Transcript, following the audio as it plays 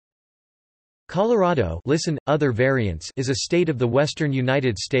Colorado, listen, other variants, is a state of the western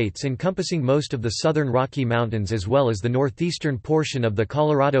United States encompassing most of the southern Rocky Mountains as well as the northeastern portion of the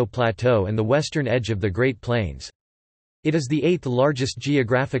Colorado Plateau and the western edge of the Great Plains. It is the 8th largest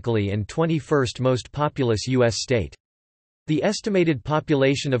geographically and 21st most populous U.S. state. The estimated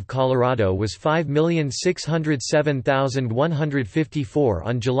population of Colorado was 5,607,154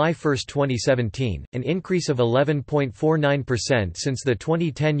 on July 1, 2017, an increase of 11.49% since the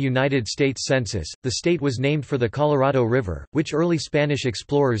 2010 United States Census. The state was named for the Colorado River, which early Spanish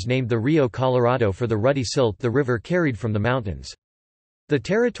explorers named the Rio Colorado for the ruddy silt the river carried from the mountains. The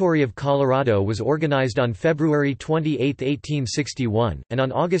Territory of Colorado was organized on February 28, 1861, and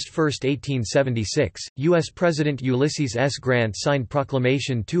on August 1, 1876, U.S. President Ulysses S. Grant signed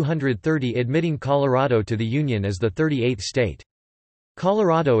Proclamation 230 admitting Colorado to the Union as the 38th state.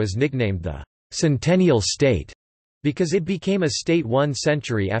 Colorado is nicknamed the Centennial State because it became a state 1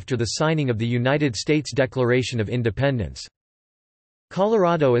 century after the signing of the United States Declaration of Independence.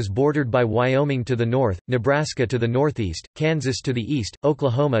 Colorado is bordered by Wyoming to the north, Nebraska to the northeast, Kansas to the east,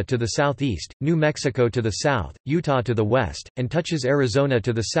 Oklahoma to the southeast, New Mexico to the south, Utah to the west, and touches Arizona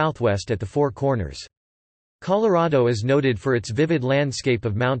to the southwest at the Four Corners. Colorado is noted for its vivid landscape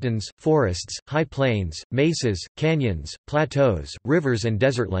of mountains, forests, high plains, mesas, canyons, plateaus, rivers and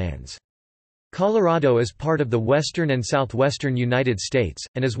desert lands. Colorado is part of the western and southwestern United States,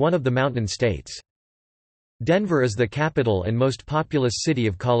 and is one of the mountain states. Denver is the capital and most populous city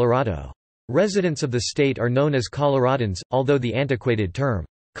of Colorado. Residents of the state are known as Coloradans, although the antiquated term,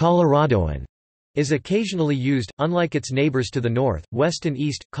 Coloradoan, is occasionally used. Unlike its neighbors to the north, west and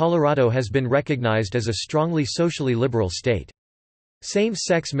east, Colorado has been recognized as a strongly socially liberal state.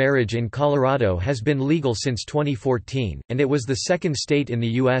 Same-sex marriage in Colorado has been legal since 2014, and it was the second state in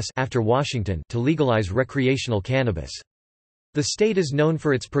the U.S. after Washington to legalize recreational cannabis. The state is known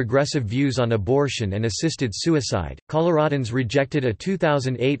for its progressive views on abortion and assisted suicide. Coloradans rejected a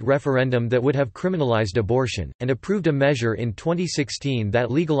 2008 referendum that would have criminalized abortion, and approved a measure in 2016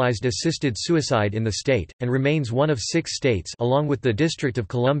 that legalized assisted suicide in the state, and remains one of 6 states, along with the District of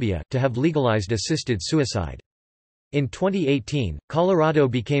Columbia, to have legalized assisted suicide. In 2018, Colorado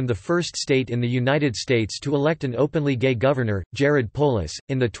became the first state in the United States to elect an openly gay governor, Jared Polis,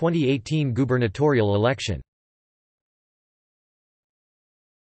 in the 2018 gubernatorial election.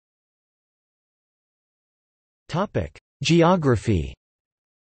 Geography.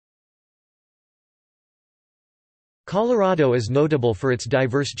 Colorado is notable for its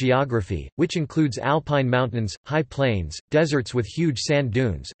diverse geography, which includes alpine mountains, high plains, deserts with huge sand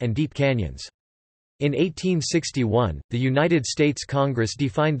dunes, and deep canyons. In 1861, the United States Congress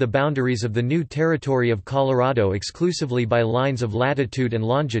defined the boundaries of the new territory of Colorado exclusively by lines of latitude and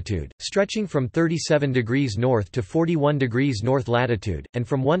longitude, stretching from 37 degrees north to 41 degrees north latitude, and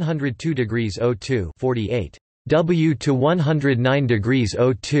from 102 degrees 02 48 W to 109 degrees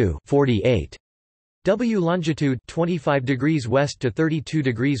 02 48 W longitude 25 degrees west to 32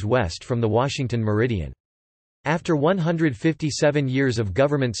 degrees west from the Washington meridian. After 157 years of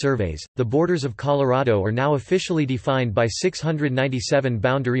government surveys, the borders of Colorado are now officially defined by 697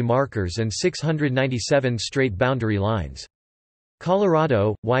 boundary markers and 697 straight boundary lines.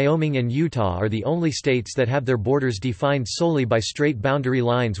 Colorado, Wyoming and Utah are the only states that have their borders defined solely by straight boundary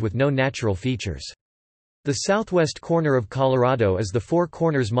lines with no natural features. The southwest corner of Colorado is the Four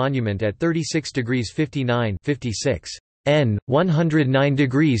Corners Monument at 36 degrees 59 56 N, 109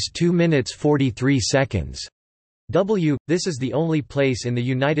 degrees 2 minutes 43 seconds W. This is the only place in the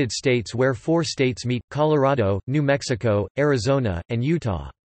United States where 4 states meet: Colorado, New Mexico, Arizona, and Utah.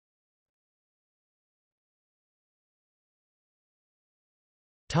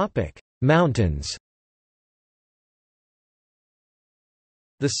 Mountains.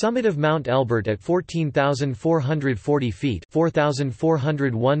 The summit of Mount Elbert at 14,440 feet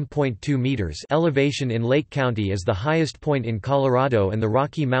 (4,401.2 meters) elevation in Lake County is the highest point in Colorado and the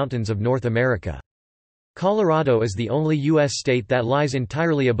Rocky Mountains of North America. Colorado is the only U.S. state that lies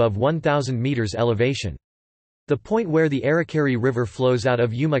entirely above 1,000 meters elevation. The point where the Arikari River flows out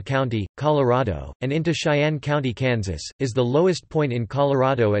of Yuma County, Colorado, and into Cheyenne County, Kansas, is the lowest point in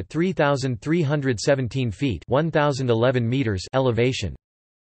Colorado at 3,317 feet (1,011 meters) elevation.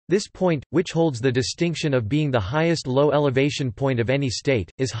 This point, which holds the distinction of being the highest low-elevation point of any state,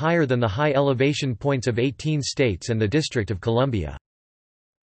 is higher than the high-elevation points of 18 states and the District of Columbia.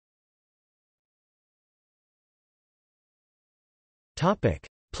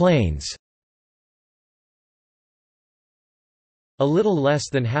 Plains. A little less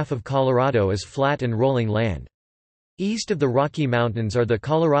than half of Colorado is flat and rolling land. East of the Rocky Mountains are the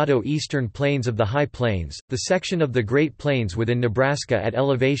Colorado Eastern Plains of the High Plains, the section of the Great Plains within Nebraska at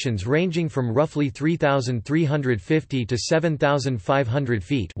elevations ranging from roughly 3,350 to 7,500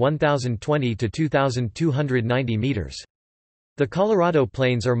 feet (1,020 to 2,290 meters). The Colorado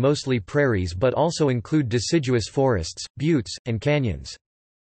Plains are mostly prairies but also include deciduous forests, buttes, and canyons.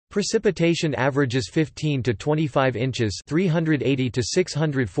 Precipitation averages 15 to 25 inches (380 to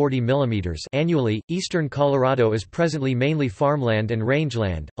 640 millimeters) annually. Eastern Colorado is presently mainly farmland and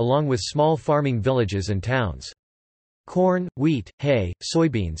rangeland, along with small farming villages and towns. Corn, wheat, hay,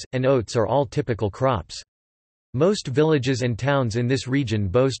 soybeans, and oats are all typical crops. Most villages and towns in this region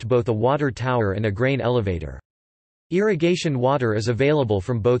boast both a water tower and a grain elevator. Irrigation water is available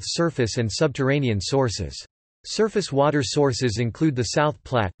from both surface and subterranean sources. Surface water sources include the South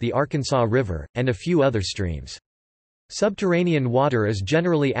Platte, the Arkansas River, and a few other streams. Subterranean water is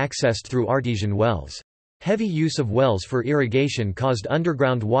generally accessed through artesian wells. Heavy use of wells for irrigation caused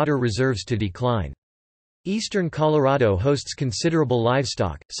underground water reserves to decline. Eastern Colorado hosts considerable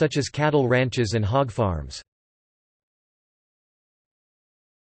livestock, such as cattle ranches and hog farms.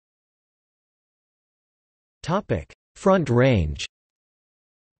 Front Range.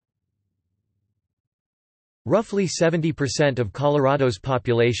 Roughly 70% of Colorado's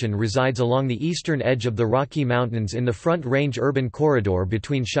population resides along the eastern edge of the Rocky Mountains in the Front Range urban corridor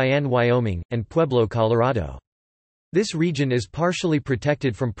between Cheyenne, Wyoming, and Pueblo, Colorado. This region is partially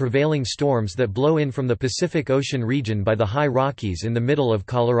protected from prevailing storms that blow in from the Pacific Ocean region by the high Rockies in the middle of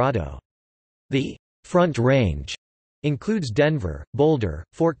Colorado. The Front Range includes Denver, Boulder,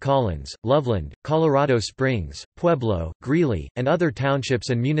 Fort Collins, Loveland, Colorado Springs, Pueblo, Greeley, and other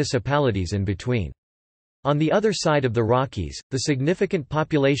townships and municipalities in between. On the other side of the Rockies, the significant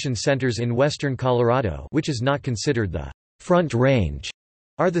population centers in western Colorado, which is not considered the Front Range,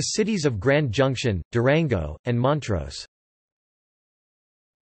 are the cities of Grand Junction, Durango, and Montrose.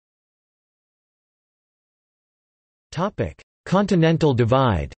 Continental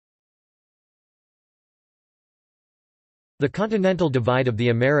Divide. The Continental Divide of the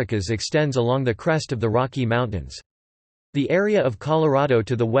Americas extends along the crest of the Rocky Mountains. The area of Colorado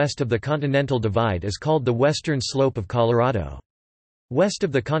to the west of the Continental Divide is called the western slope of Colorado. West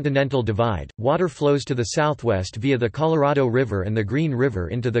of the Continental Divide, water flows to the southwest via the Colorado River and the Green River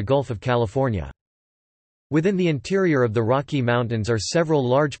into the Gulf of California. Within the interior of the Rocky Mountains are several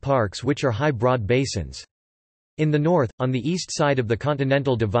large parks which are high broad basins. In the north, on the east side of the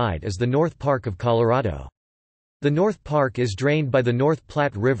Continental Divide is the North Park of Colorado. The North Park is drained by the North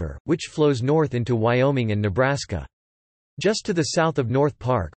Platte River, which flows north into Wyoming and Nebraska. Just to the south of North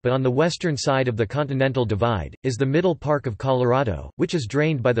Park, but on the western side of the Continental Divide, is the Middle Park of Colorado, which is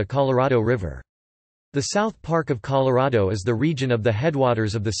drained by the Colorado River. The South Park of Colorado is the region of the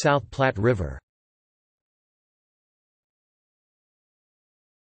headwaters of the South Platte River.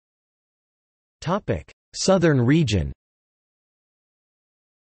 Southern region.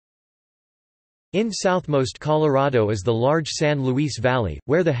 In southmost Colorado is the large San Luis Valley,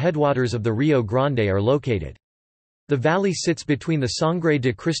 where the headwaters of the Rio Grande are located. The valley sits between the Sangre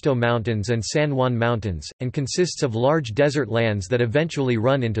de Cristo Mountains and San Juan Mountains, and consists of large desert lands that eventually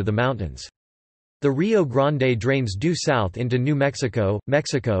run into the mountains. The Rio Grande drains due south into New Mexico,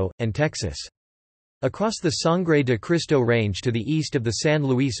 Mexico, and Texas. Across the Sangre de Cristo Range to the east of the San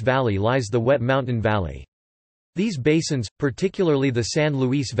Luis Valley lies the Wet Mountain Valley. These basins, particularly the San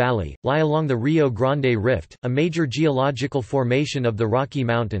Luis Valley, lie along the Rio Grande Rift, a major geological formation of the Rocky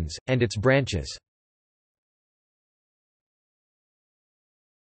Mountains, and its branches.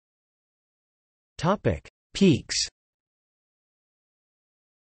 Peaks.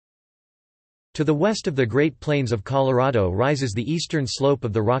 To the west of the Great Plains of Colorado rises the eastern slope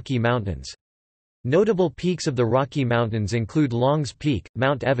of the Rocky Mountains. Notable peaks of the Rocky Mountains include Long's Peak,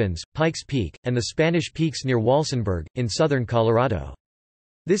 Mount Evans, Pikes Peak, and the Spanish Peaks near Walsenburg, in southern Colorado.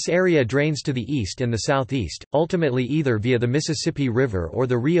 This area drains to the east and the southeast, ultimately either via the Mississippi River or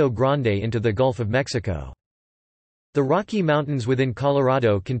the Rio Grande into the Gulf of Mexico. The Rocky Mountains within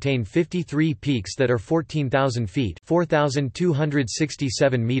Colorado contain 53 peaks that are 14,000 feet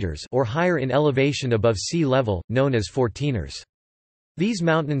 (4,267 meters) or higher in elevation above sea level, known as 14ers. These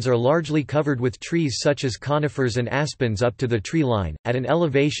mountains are largely covered with trees such as conifers and aspens up to the tree line, at an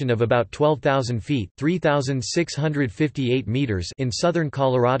elevation of about 12,000 feet (3,658 meters) in southern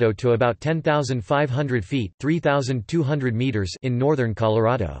Colorado to about 10,500 feet (3,200 meters) in northern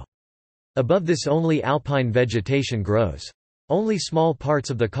Colorado. Above this only alpine vegetation grows. Only small parts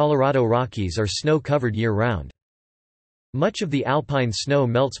of the Colorado Rockies are snow-covered year-round. Much of the alpine snow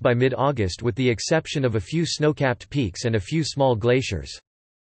melts by mid-August with the exception of a few snow-capped peaks and a few small glaciers.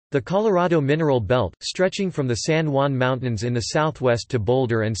 The Colorado Mineral Belt, stretching from the San Juan Mountains in the southwest to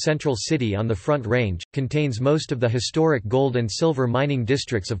Boulder and Central City on the Front Range, contains most of the historic gold and silver mining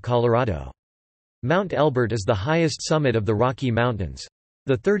districts of Colorado. Mount Elbert is the highest summit of the Rocky Mountains.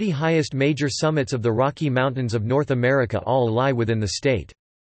 The 30 highest major summits of the Rocky Mountains of North America all lie within the state.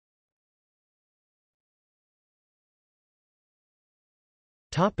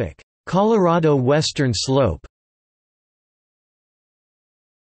 Colorado Western Slope.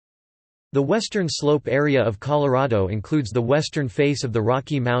 The Western Slope area of Colorado includes the western face of the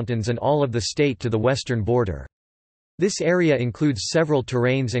Rocky Mountains and all of the state to the western border. This area includes several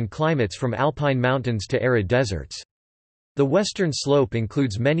terrains and climates from alpine mountains to arid deserts. The Western Slope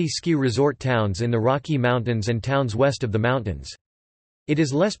includes many ski resort towns in the Rocky Mountains and towns west of the mountains. It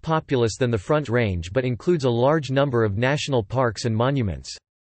is less populous than the Front Range but includes a large number of national parks and monuments.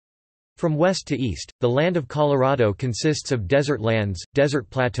 From west to east, the land of Colorado consists of desert lands, desert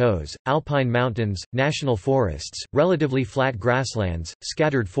plateaus, alpine mountains, national forests, relatively flat grasslands,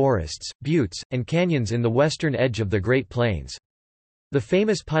 scattered forests, buttes, and canyons in the western edge of the Great Plains. The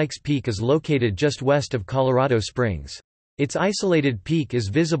famous Pikes Peak is located just west of Colorado Springs. Its isolated peak is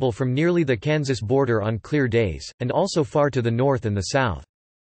visible from nearly the Kansas border on clear days, and also far to the north and the south.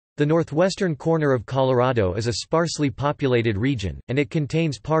 The northwestern corner of Colorado is a sparsely populated region, and it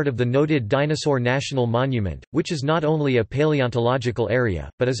contains part of the noted Dinosaur National Monument, which is not only a paleontological area,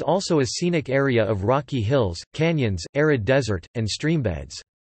 but is also a scenic area of rocky hills, canyons, arid desert, and streambeds.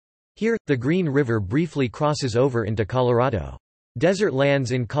 Here, the Green River briefly crosses over into Colorado. Desert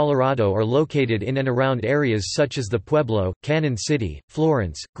lands in Colorado are located in and around areas such as the Pueblo, Cannon City,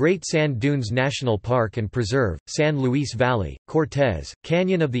 Florence, Great Sand Dunes National Park and Preserve, San Luis Valley, Cortez,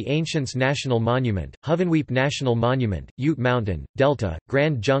 Canyon of the Ancients National Monument, Hovenweep National Monument, Ute Mountain, Delta,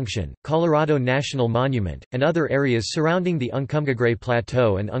 Grand Junction, Colorado National Monument, and other areas surrounding the Uncompahgre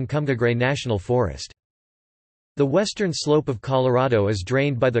Plateau and Uncompahgre National Forest. The western slope of Colorado is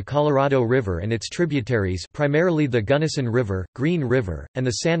drained by the Colorado River and its tributaries, primarily the Gunnison River, Green River, and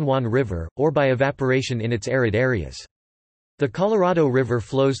the San Juan River, or by evaporation in its arid areas. The Colorado River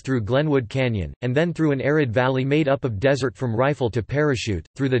flows through Glenwood Canyon, and then through an arid valley made up of desert from Rifle to Parachute,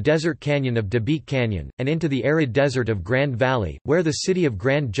 through the desert canyon of DeBeat Canyon, and into the arid desert of Grand Valley, where the city of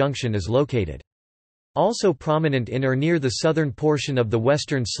Grand Junction is located. Also prominent in or near the southern portion of the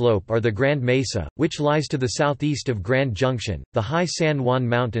western slope are the Grand Mesa, which lies to the southeast of Grand Junction, the high San Juan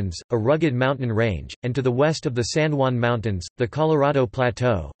Mountains, a rugged mountain range, and to the west of the San Juan Mountains, the Colorado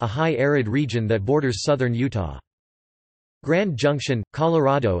Plateau, a high arid region that borders southern Utah. Grand Junction,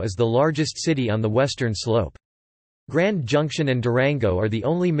 Colorado is the largest city on the western slope. Grand Junction and Durango are the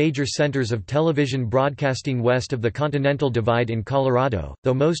only major centers of television broadcasting west of the Continental Divide in Colorado,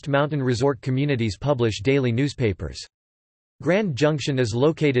 though most mountain resort communities publish daily newspapers. Grand Junction is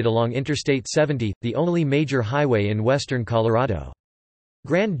located along Interstate 70, the only major highway in western Colorado.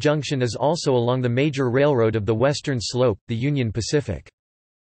 Grand Junction is also along the major railroad of the western slope, the Union Pacific.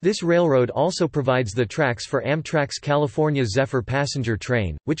 This railroad also provides the tracks for Amtrak's California Zephyr passenger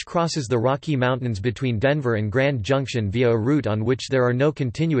train, which crosses the Rocky Mountains between Denver and Grand Junction via a route on which there are no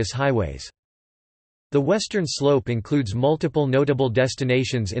continuous highways. The western slope includes multiple notable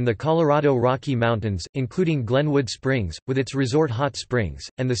destinations in the Colorado Rocky Mountains, including Glenwood Springs, with its resort hot springs,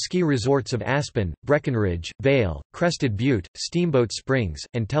 and the ski resorts of Aspen, Breckenridge, Vail, Crested Butte, Steamboat Springs,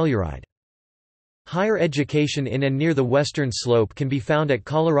 and Telluride. Higher education in and near the western slope can be found at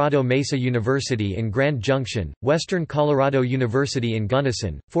Colorado Mesa University in Grand Junction, Western Colorado University in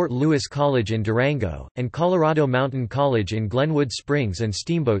Gunnison, Fort Lewis College in Durango, and Colorado Mountain College in Glenwood Springs and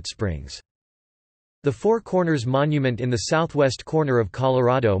Steamboat Springs. The Four Corners Monument in the southwest corner of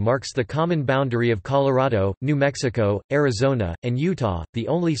Colorado marks the common boundary of Colorado, New Mexico, Arizona, and Utah, the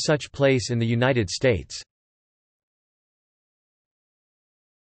only such place in the United States.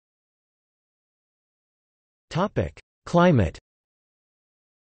 Climate.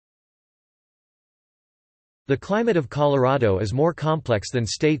 The climate of Colorado is more complex than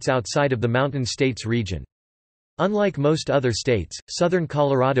states outside of the Mountain States region. Unlike most other states, southern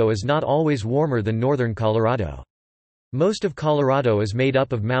Colorado is not always warmer than northern Colorado. Most of Colorado is made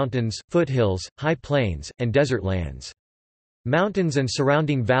up of mountains, foothills, high plains, and desert lands. Mountains and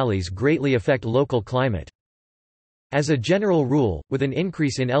surrounding valleys greatly affect local climate. As a general rule, with an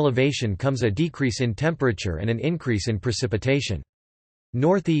increase in elevation comes a decrease in temperature and an increase in precipitation.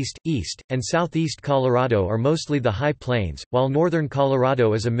 Northeast, east, and southeast Colorado are mostly the high plains, while northern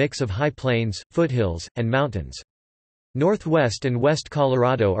Colorado is a mix of high plains, foothills, and mountains. Northwest and west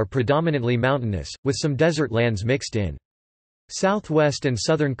Colorado are predominantly mountainous, with some desert lands mixed in. Southwest and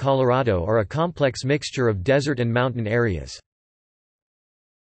southern Colorado are a complex mixture of desert and mountain areas.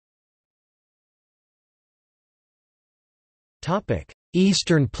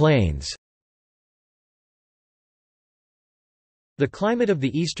 Eastern Plains. The climate of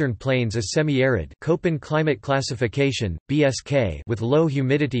the Eastern Plains is semi-arid Köppen climate classification, BSK, with low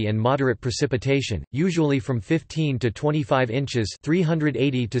humidity and moderate precipitation, usually from 15 to 25 inches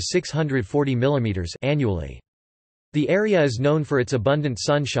 380 to 640 mm annually. The area is known for its abundant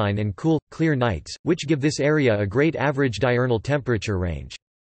sunshine and cool, clear nights, which give this area a great average diurnal temperature range.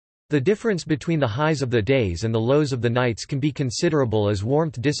 The difference between the highs of the days and the lows of the nights can be considerable as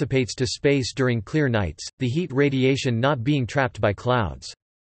warmth dissipates to space during clear nights, the heat radiation not being trapped by clouds.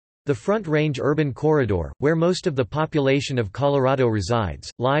 The Front Range urban corridor, where most of the population of Colorado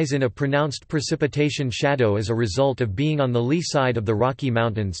resides, lies in a pronounced precipitation shadow as a result of being on the lee side of the Rocky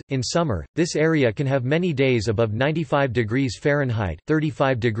Mountains. In summer, this area can have many days above 95 degrees Fahrenheit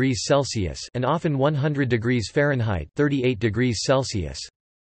 (35 degrees Celsius) and often 100 degrees Fahrenheit (38 degrees Celsius).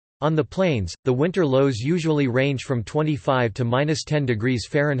 On the plains, the winter lows usually range from 25 to -10 degrees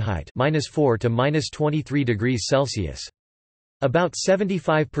Fahrenheit (-4 to -23 degrees Celsius). About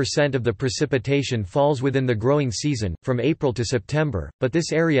 75% of the precipitation falls within the growing season, from April to September, but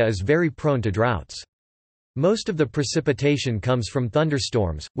this area is very prone to droughts. Most of the precipitation comes from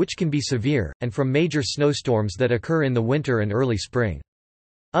thunderstorms, which can be severe, and from major snowstorms that occur in the winter and early spring.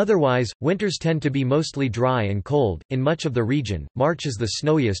 Otherwise, winters tend to be mostly dry and cold. In much of the region, March is the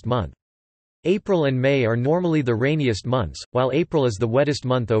snowiest month. April and May are normally the rainiest months, while April is the wettest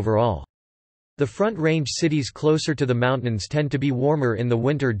month overall. The Front Range cities closer to the mountains tend to be warmer in the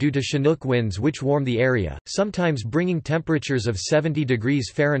winter due to Chinook winds which warm the area, sometimes bringing temperatures of 70 degrees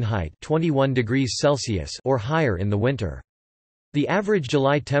Fahrenheit (21 degrees Celsius) or higher in the winter. The average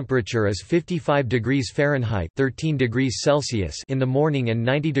July temperature is 55 degrees Fahrenheit (13 degrees Celsius) in the morning and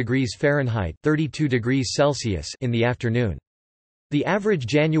 90 degrees Fahrenheit (32 degrees Celsius) in the afternoon. The average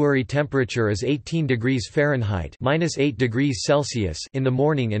January temperature is 18 degrees Fahrenheit (-8 degrees Celsius) in the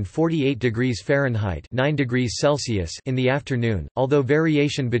morning and 48 degrees Fahrenheit (9 degrees Celsius) in the afternoon, although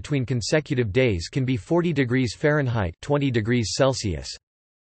variation between consecutive days can be 40 degrees Fahrenheit (20 degrees Celsius).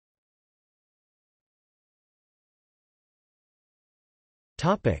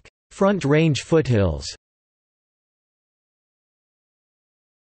 Front Range foothills.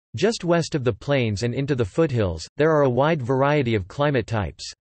 Just west of the plains and into the foothills, there are a wide variety of climate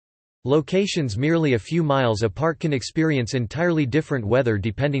types. Locations merely a few miles apart can experience entirely different weather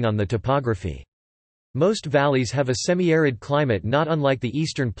depending on the topography. Most valleys have a semi-arid climate not unlike the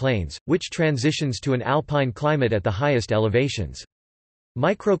eastern plains, which transitions to an alpine climate at the highest elevations.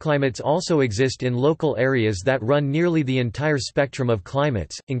 Microclimates also exist in local areas that run nearly the entire spectrum of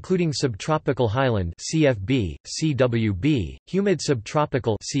climates, including subtropical highland (CFB, CWB), humid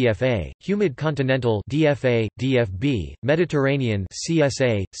subtropical (CFA), humid continental (DFA, DFB), Mediterranean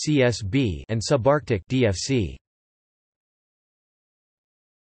 (CSA, CSB), and subarctic (DFC).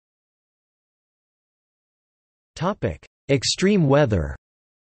 Topic: Extreme weather.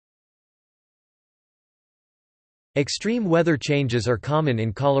 Extreme weather changes are common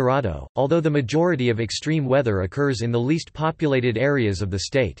in Colorado, although the majority of extreme weather occurs in the least populated areas of the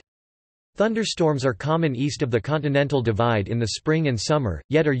state. Thunderstorms are common east of the Continental Divide in the spring and summer,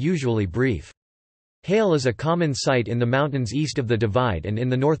 yet are usually brief. Hail is a common sight in the mountains east of the Divide and in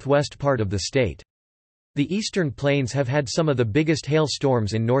the northwest part of the state. The Eastern Plains have had some of the biggest hail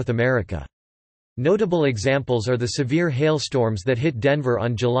storms in North America. Notable examples are the severe hailstorms that hit Denver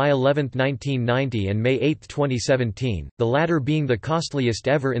on July 11, 1990 and May 8, 2017, the latter being the costliest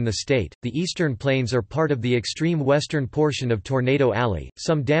ever in the state. The Eastern Plains are part of the extreme western portion of Tornado Alley.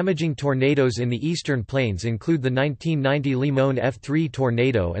 Some damaging tornadoes in the Eastern Plains include the 1990 Limon F3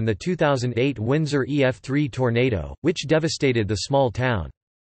 tornado and the 2008 Windsor EF3 tornado, which devastated the small town.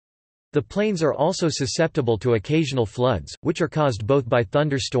 The plains are also susceptible to occasional floods, which are caused both by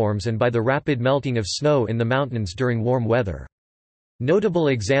thunderstorms and by the rapid melting of snow in the mountains during warm weather. Notable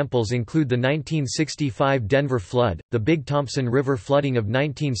examples include the 1965 Denver flood, the Big Thompson River flooding of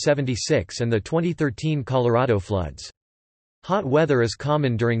 1976 and the 2013 Colorado floods. Hot weather is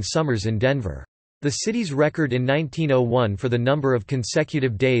common during summers in Denver. The city's record in 1901 for the number of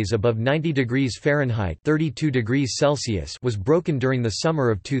consecutive days above 90 degrees Fahrenheit (32 degrees Celsius) was broken during the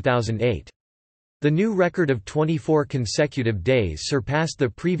summer of 2008. The new record of 24 consecutive days surpassed the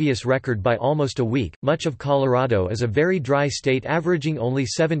previous record by almost a week. Much of Colorado is a very dry state, averaging only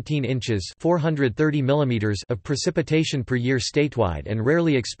 17 inches (430 millimeters) of precipitation per year statewide, and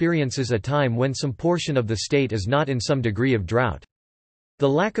rarely experiences a time when some portion of the state is not in some degree of drought. The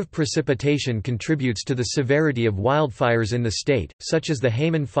lack of precipitation contributes to the severity of wildfires in the state, such as the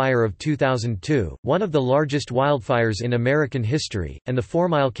Hayman Fire of 2002, one of the largest wildfires in American history, and the 4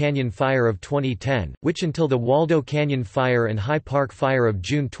 Mile Canyon Fire of 2010, which until the Waldo Canyon Fire and High Park Fire of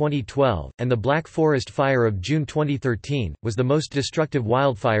June 2012, and the Black Forest Fire of June 2013, was the most destructive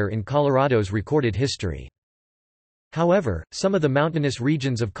wildfire in Colorado's recorded history. However, some of the mountainous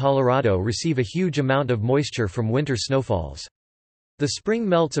regions of Colorado receive a huge amount of moisture from winter snowfalls. The spring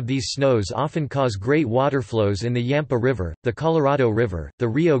melts of these snows often cause great waterflows in the Yampa River, the Colorado River, the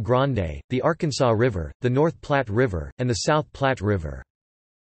Rio Grande, the Arkansas River, the North Platte River, and the South Platte River.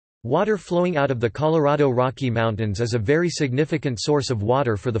 Water flowing out of the Colorado Rocky Mountains is a very significant source of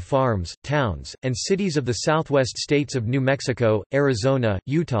water for the farms, towns, and cities of the southwest states of New Mexico, Arizona,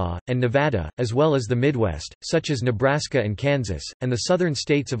 Utah, and Nevada, as well as the Midwest, such as Nebraska and Kansas, and the southern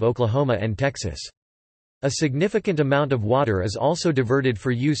states of Oklahoma and Texas. A significant amount of water is also diverted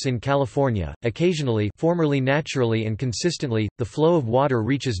for use in California. Occasionally, formerly naturally and consistently, the flow of water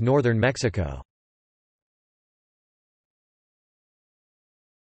reaches northern Mexico.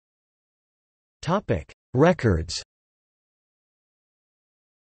 Topic: Records.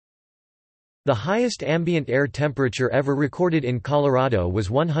 The highest ambient air temperature ever recorded in Colorado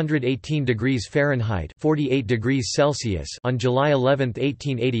was 118 degrees Fahrenheit (48 degrees Celsius) on July 11,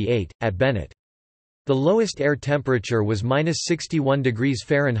 1888, at Bennett. The lowest air temperature was -61 degrees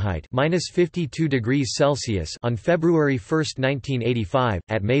Fahrenheit (-52 degrees Celsius) on February 1, 1985,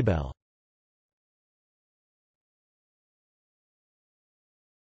 at Maybell.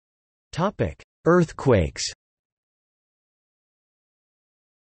 Topic: Earthquakes.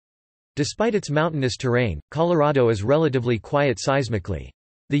 Despite its mountainous terrain, Colorado is relatively quiet seismically.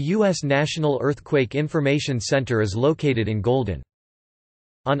 The U.S. National Earthquake Information Center is located in Golden.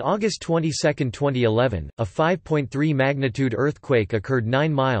 On August 22, 2011, a 5.3 magnitude earthquake occurred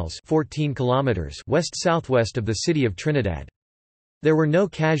 9 miles (14 kilometers) west-southwest of the city of Trinidad. There were no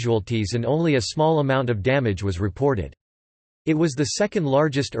casualties and only a small amount of damage was reported. It was the second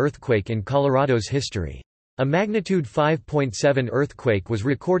largest earthquake in Colorado's history. A magnitude 5.7 earthquake was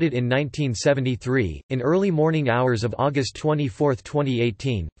recorded in 1973. In early morning hours of August 24,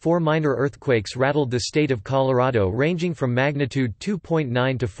 2018, 4 minor earthquakes rattled the state of Colorado ranging from magnitude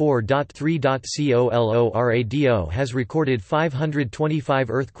 2.9 to 4.3. Colorado has recorded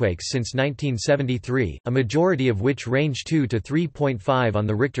 525 earthquakes since 1973, a majority of which range 2 to 3.5 on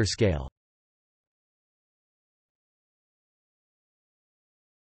the Richter scale.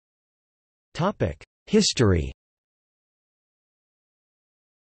 History.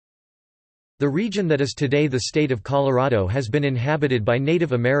 The region that is today the state of Colorado has been inhabited by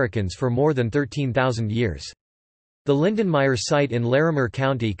Native Americans for more than 13,000 years. The Lindenmeyer site in Larimer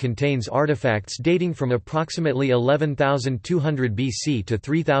County contains artifacts dating from approximately 11,200 BC to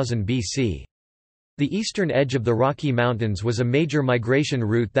 3000 BC. The eastern edge of the Rocky Mountains was a major migration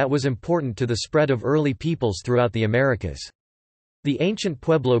route that was important to the spread of early peoples throughout the Americas. The ancient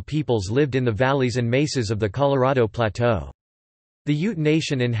Pueblo peoples lived in the valleys and mesas of the Colorado Plateau. The Ute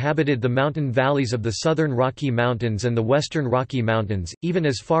Nation inhabited the mountain valleys of the southern Rocky Mountains and the western Rocky Mountains, even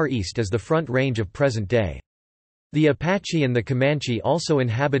as far east as the Front Range of present day. The Apache and the Comanche also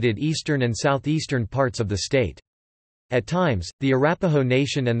inhabited eastern and southeastern parts of the state. At times, the Arapaho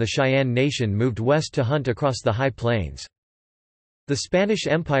Nation and the Cheyenne Nation moved west to hunt across the high plains. The Spanish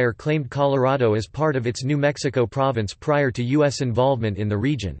Empire claimed Colorado as part of its New Mexico province prior to U.S. involvement in the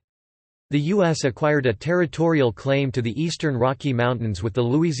region. The U.S. acquired a territorial claim to the eastern Rocky Mountains with the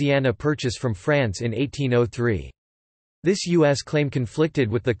Louisiana Purchase from France in 1803. This U.S. claim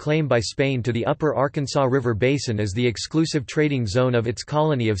conflicted with the claim by Spain to the upper Arkansas River Basin as the exclusive trading zone of its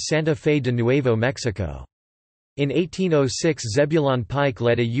colony of Santa Fe de Nuevo Mexico. In 1806, Zebulon Pike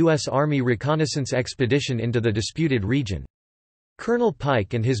led a U.S. Army reconnaissance expedition into the disputed region. Colonel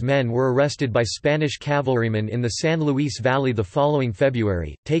Pike and his men were arrested by Spanish cavalrymen in the San Luis Valley the following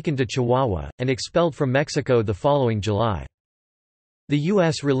February, taken to Chihuahua, and expelled from Mexico the following July. The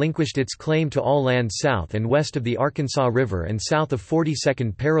U.S. relinquished its claim to all land south and west of the Arkansas River and south of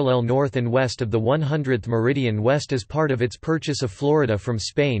 42nd parallel north and west of the 100th meridian west as part of its purchase of Florida from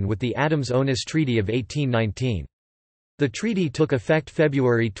Spain with the Adams-Onis Treaty of 1819. The treaty took effect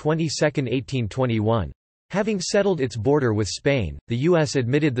February 22, 1821. Having settled its border with Spain, the U.S.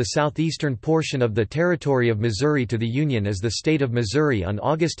 admitted the southeastern portion of the territory of Missouri to the Union as the state of Missouri on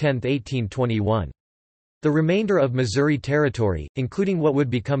August 10, 1821. The remainder of Missouri Territory, including what would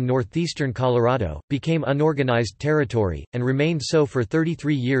become northeastern Colorado, became unorganized territory, and remained so for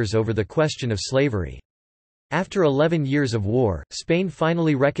 33 years over the question of slavery. After 11 years of war, Spain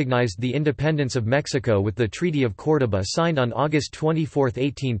finally recognized the independence of Mexico with the Treaty of Córdoba signed on August 24,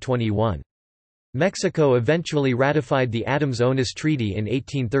 1821. Mexico eventually ratified the Adams-Onis Treaty in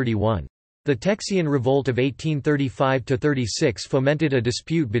 1831. The Texian Revolt of 1835–36 fomented a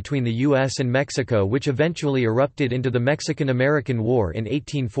dispute between the U.S. and Mexico which eventually erupted into the Mexican–American War in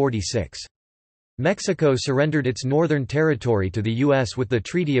 1846. Mexico surrendered its northern territory to the U.S. with the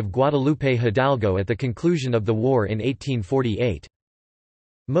Treaty of Guadalupe Hidalgo at the conclusion of the war in 1848.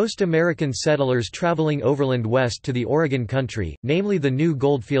 Most American settlers traveling overland west to the Oregon Country, namely the new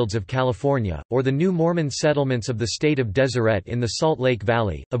goldfields of California, or the new Mormon settlements of the state of Deseret in the Salt Lake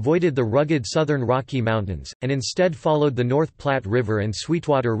Valley, avoided the rugged southern Rocky Mountains, and instead followed the North Platte River and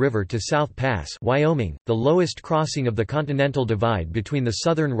Sweetwater River to South Pass, Wyoming, the lowest crossing of the Continental Divide between the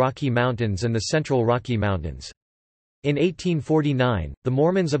southern Rocky Mountains and the central Rocky Mountains. In 1849, the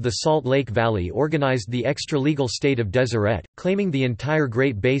Mormons of the Salt Lake Valley organized the extra-legal state of Deseret, claiming the entire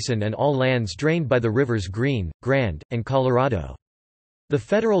Great Basin and all lands drained by the rivers Green, Grand, and Colorado. The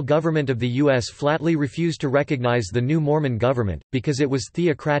federal government of the U.S. flatly refused to recognize the new Mormon government, because it was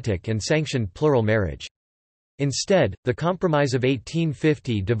theocratic and sanctioned plural marriage. Instead, the Compromise of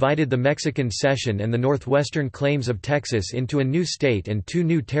 1850 divided the Mexican Cession and the northwestern claims of Texas into a new state and two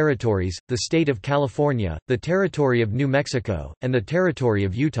new territories, the state of California, the territory of New Mexico, and the territory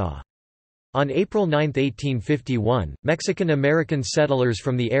of Utah. On April 9, 1851, Mexican-American settlers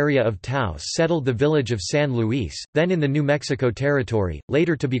from the area of Taos settled the village of San Luis, then in the New Mexico Territory,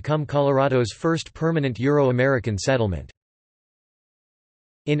 later to become Colorado's first permanent Euro-American settlement.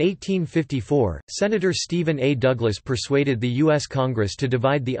 In 1854, Senator Stephen A. Douglas persuaded the U.S. Congress to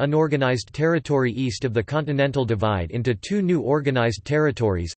divide the unorganized territory east of the Continental Divide into two new organized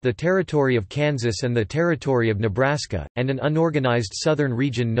territories, the Territory of Kansas and the Territory of Nebraska, and an unorganized southern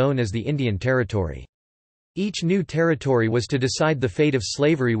region known as the Indian Territory. Each new territory was to decide the fate of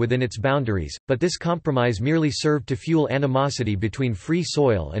slavery within its boundaries, but this compromise merely served to fuel animosity between free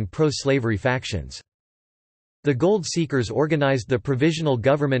soil and pro-slavery factions. The Gold Seekers organized the Provisional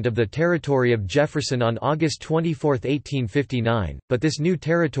Government of the Territory of Jefferson on August 24, 1859, but this new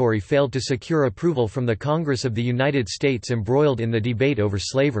territory failed to secure approval from the Congress of the United States embroiled in the debate over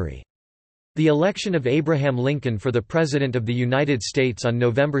slavery. The election of Abraham Lincoln for the President of the United States on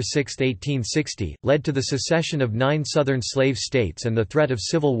November 6, 1860, led to the secession of 9 southern slave states and the threat of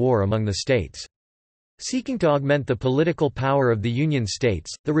civil war among the states. Seeking to augment the political power of the Union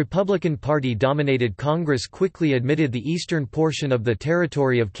states, the Republican Party-dominated Congress quickly admitted the eastern portion of the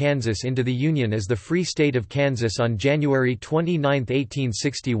Territory of Kansas into the Union as the Free State of Kansas on January 29,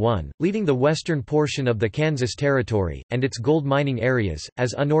 1861, leaving the western portion of the Kansas Territory, and its gold mining areas,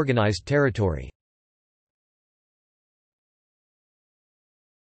 as unorganized territory.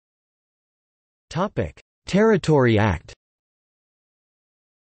 Territory Act.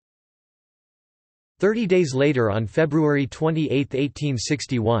 30 days later, on February 28,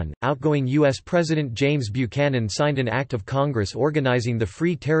 1861, outgoing U.S. President James Buchanan signed an act of Congress organizing the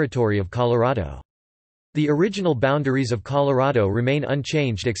Free Territory of Colorado. The original boundaries of Colorado remain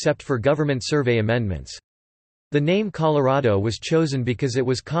unchanged except for government survey amendments. The name Colorado was chosen because it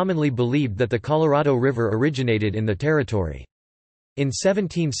was commonly believed that the Colorado River originated in the territory. In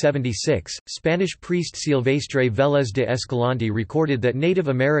 1776, Spanish priest Silvestre Vélez de Escalante recorded that Native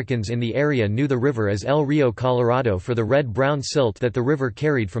Americans in the area knew the river as El Rio Colorado for the red-brown silt that the river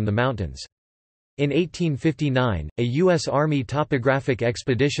carried from the mountains. In 1859, a U.S. Army topographic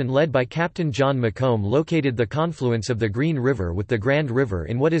expedition led by Captain John Macomb located the confluence of the Green River with the Grand River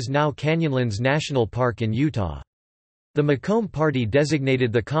in what is now Canyonlands National Park in Utah. The Macomb Party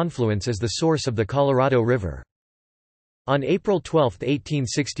designated the confluence as the source of the Colorado River. On April 12,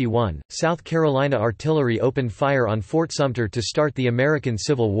 1861, South Carolina artillery opened fire on Fort Sumter to start the American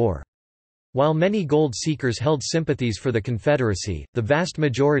Civil War. While many gold seekers held sympathies for the Confederacy, the vast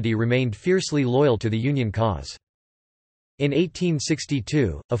majority remained fiercely loyal to the Union cause. In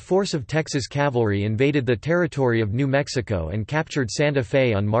 1862, a force of Texas cavalry invaded the territory of New Mexico and captured Santa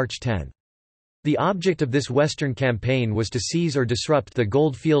Fe on March 10. The object of this Western campaign was to seize or disrupt the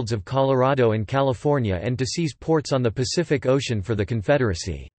gold fields of Colorado and California and to seize ports on the Pacific Ocean for the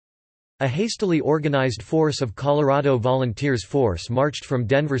Confederacy. A hastily organized force of Colorado Volunteers Force marched from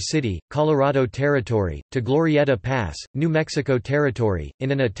Denver City, Colorado Territory, to Glorieta Pass, New Mexico Territory, in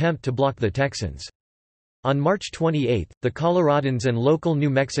an attempt to block the Texans. On March 28, the Coloradans and local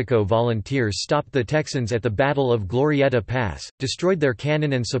New Mexico volunteers stopped the Texans at the Battle of Glorieta Pass, destroyed their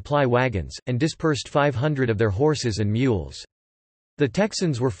cannon and supply wagons, and dispersed 500 of their horses and mules. The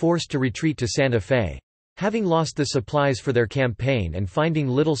Texans were forced to retreat to Santa Fe. Having lost the supplies for their campaign and finding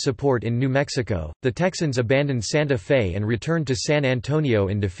little support in New Mexico, the Texans abandoned Santa Fe and returned to San Antonio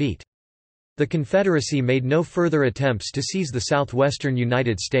in defeat. The Confederacy made no further attempts to seize the southwestern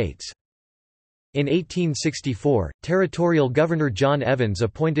United States. In 1864, Territorial Governor John Evans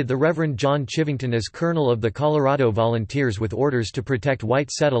appointed the Reverend John Chivington as colonel of the Colorado Volunteers with orders to protect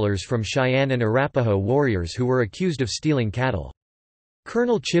white settlers from Cheyenne and Arapaho warriors who were accused of stealing cattle.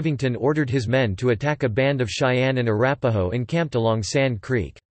 Colonel Chivington ordered his men to attack a band of Cheyenne and Arapaho encamped along Sand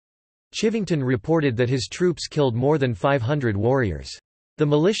Creek. Chivington reported that his troops killed more than 500 warriors. The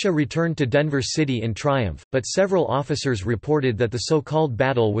militia returned to Denver City in triumph, but several officers reported that the so-called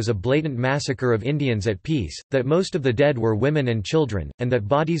battle was a blatant massacre of Indians at peace, that most of the dead were women and children, and that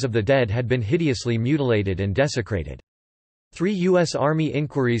bodies of the dead had been hideously mutilated and desecrated. 3 U.S. Army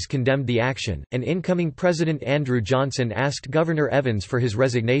inquiries condemned the action, and incoming President Andrew Johnson asked Governor Evans for his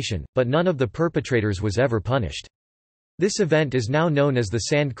resignation, but none of the perpetrators was ever punished. This event is now known as the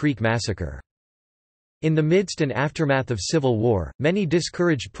Sand Creek Massacre. In the midst and aftermath of Civil War, many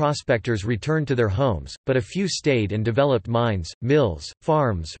discouraged prospectors returned to their homes, but a few stayed and developed mines, mills,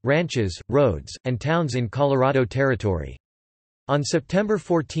 farms, ranches, roads, and towns in Colorado Territory. On September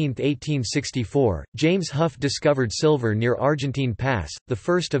 14, 1864, James Huff discovered silver near Argentine Pass, the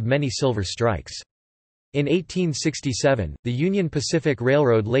first of many silver strikes. In 1867, the Union Pacific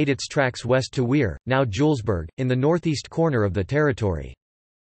Railroad laid its tracks west to Weir, now Julesburg, in the northeast corner of the territory.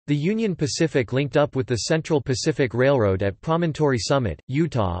 The Union Pacific linked up with the Central Pacific Railroad at Promontory Summit,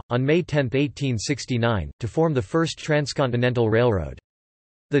 Utah, on May 10, 1869, to form the first transcontinental railroad.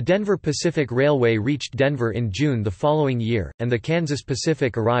 The Denver Pacific Railway reached Denver in June the following year, and the Kansas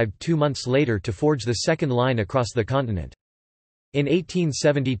Pacific arrived 2 months later to forge the second line across the continent. In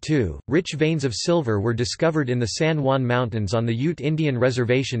 1872, rich veins of silver were discovered in the San Juan Mountains on the Ute Indian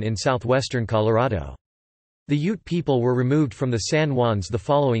Reservation in southwestern Colorado. The Ute people were removed from the San Juans the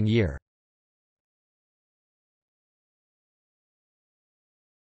following year.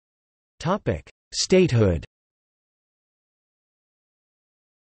 Statehood.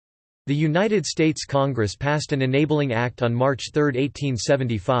 The United States Congress passed an enabling act on March 3,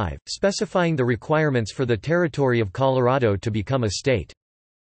 1875, specifying the requirements for the territory of Colorado to become a state.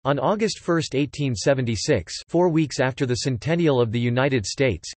 On August 1, 1876, 4 weeks after the centennial of the United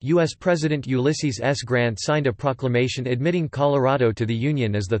States, U.S. President Ulysses S. Grant signed a proclamation admitting Colorado to the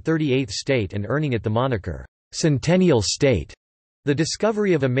Union as the 38th state and earning it the moniker, "Centennial State." The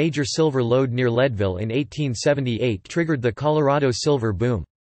discovery of a major silver lode near Leadville in 1878 triggered the Colorado silver boom.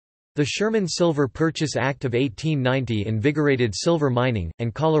 The Sherman Silver Purchase Act of 1890 invigorated silver mining,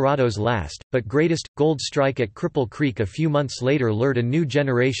 and Colorado's last, but greatest, gold strike at Cripple Creek a few months later lured a new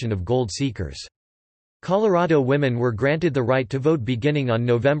generation of gold seekers. Colorado women were granted the right to vote beginning on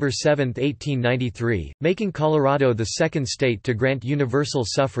November 7, 1893, making Colorado the second state to grant universal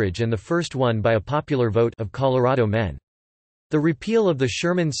suffrage and the first one by a popular vote of Colorado men. The repeal of the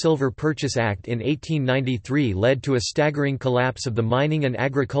Sherman Silver Purchase Act in 1893 led to a staggering collapse of the mining and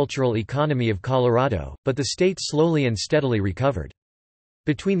agricultural economy of Colorado, but the state slowly and steadily recovered.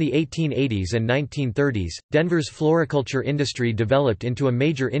 Between the 1880s and 1930s, Denver's floriculture industry developed into a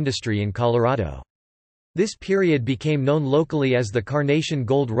major industry in Colorado. This period became known locally as the Carnation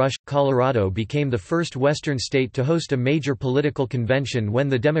Gold Rush. Colorado became the first Western state to host a major political convention when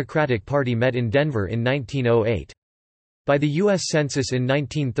the Democratic Party met in Denver in 1908. By the U.S. Census in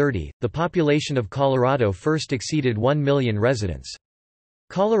 1930, the population of Colorado first exceeded 1 million residents.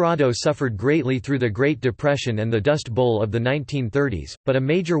 Colorado suffered greatly through the Great Depression and the Dust Bowl of the 1930s, but a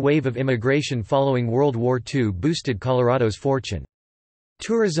major wave of immigration following World War II boosted Colorado's fortune.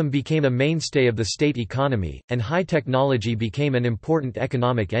 Tourism became a mainstay of the state economy, and high technology became an important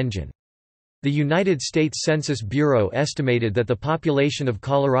economic engine. The United States Census Bureau estimated that the population of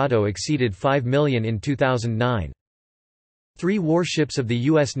Colorado exceeded 5 million in 2009. 3 warships of the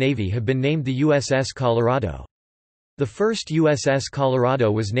U.S. Navy have been named the USS Colorado. The first USS Colorado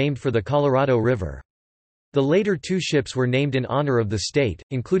was named for the Colorado River. The later 2 ships were named in honor of the state,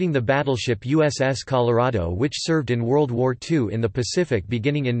 including the battleship USS Colorado, which served in World War II in the Pacific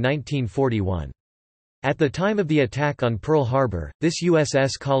beginning in 1941. At the time of the attack on Pearl Harbor, this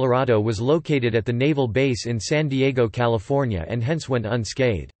USS Colorado was located at the naval base in San Diego, California, and hence went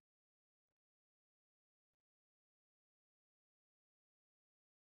unscathed.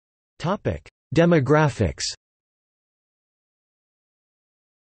 Demographics.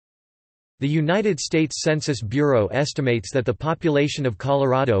 The United States Census Bureau estimates that the population of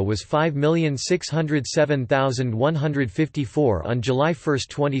Colorado was 5,607,154 on July 1,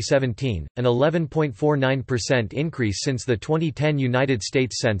 2017, an 11.49% increase since the 2010 United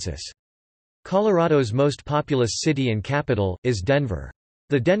States Census. Colorado's most populous city and capital is Denver.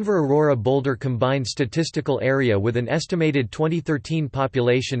 The Denver-Aurora-Boulder combined statistical area with an estimated 2013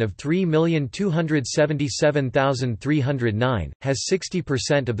 population of 3,277,309, has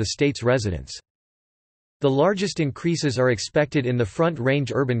 60% of the state's residents. The largest increases are expected in the Front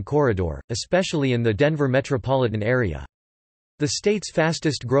Range urban corridor, especially in the Denver metropolitan area. The state's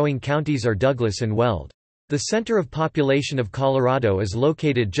fastest-growing counties are Douglas and Weld. The center of population of Colorado is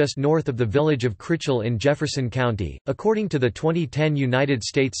located just north of the village of Critchell in Jefferson County. According to the 2010 United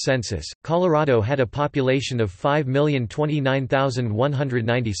States Census, Colorado had a population of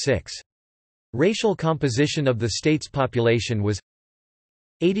 5,029,196. Racial composition of the state's population was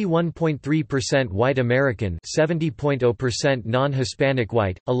 81.3% white American, 70.0% non-Hispanic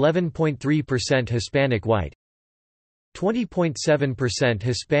white, 11.3% Hispanic white, 20.7%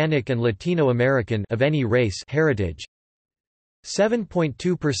 Hispanic and Latino American of any race heritage,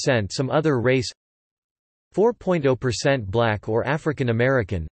 7.2% some other race, 4.0% Black or African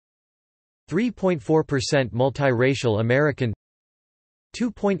American, 3.4% multiracial American,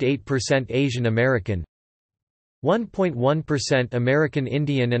 2.8% Asian American, 1.1% American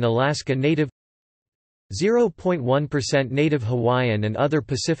Indian and Alaska Native, 0.1% Native Hawaiian and other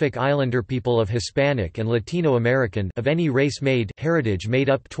Pacific Islander. People of Hispanic and Latino American of any race heritage made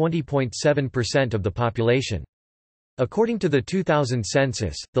up 20.7% of the population. According to the 2000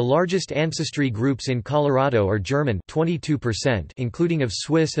 census, the largest ancestry groups in Colorado are German 22%, including of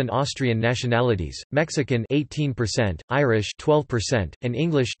Swiss and Austrian nationalities, Mexican 18%, Irish 12%, and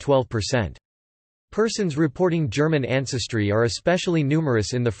English 12%. Persons reporting German ancestry are especially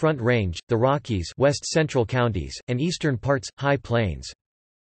numerous in the Front Range, the Rockies, West Central counties, and eastern parts, High Plains.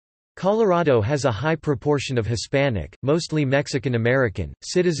 Colorado has a high proportion of Hispanic, mostly Mexican American,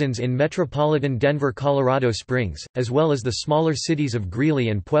 citizens in metropolitan Denver, Colorado Springs, as well as the smaller cities of Greeley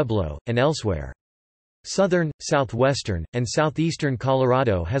and Pueblo, and elsewhere. Southern, southwestern, and southeastern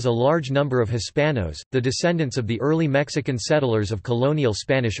Colorado has a large number of Hispanos, the descendants of the early Mexican settlers of colonial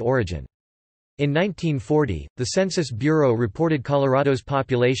Spanish origin. In 1940, the Census Bureau reported Colorado's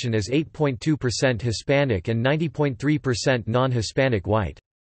population as 8.2% Hispanic and 90.3% non-Hispanic white.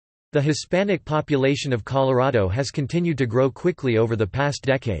 The Hispanic population of Colorado has continued to grow quickly over the past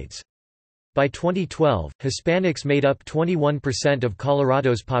decades. By 2012, Hispanics made up 21% of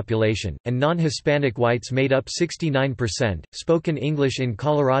Colorado's population, and non-Hispanic whites made up 69%. Spoken English in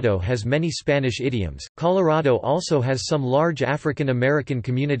Colorado has many Spanish idioms. Colorado also has some large African American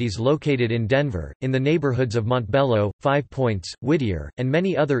communities located in Denver, in the neighborhoods of Montbello, Five Points, Whittier, and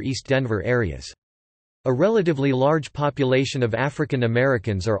many other East Denver areas. A relatively large population of African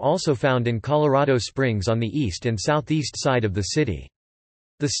Americans are also found in Colorado Springs on the east and southeast side of the city.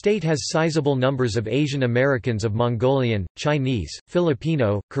 The state has sizable numbers of Asian Americans of Mongolian, Chinese,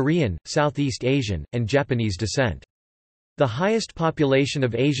 Filipino, Korean, Southeast Asian, and Japanese descent. The highest population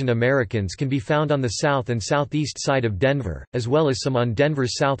of Asian Americans can be found on the south and southeast side of Denver, as well as some on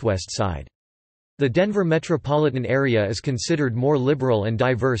Denver's southwest side. The Denver metropolitan area is considered more liberal and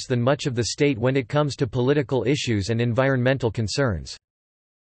diverse than much of the state when it comes to political issues and environmental concerns.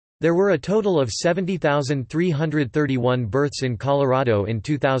 There were a total of 70,331 births in Colorado in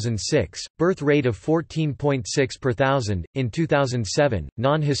 2006, birth rate of 14.6 per thousand. In 2007,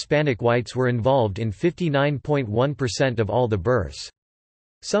 non-Hispanic whites were involved in 59.1% of all the births.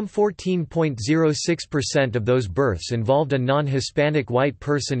 Some 14.06% of those births involved a non-Hispanic white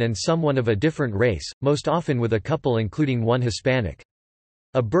person and someone of a different race, most often with a couple including one Hispanic.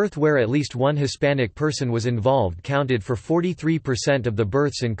 A birth where at least one Hispanic person was involved counted for 43% of the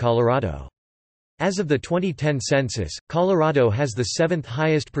births in Colorado. As of the 2010 census, Colorado has the seventh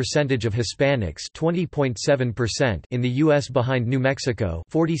highest percentage of Hispanics, 20.7%, in the U.S. behind New Mexico,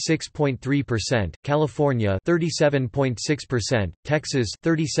 46.3%, California, 37.6%, Texas,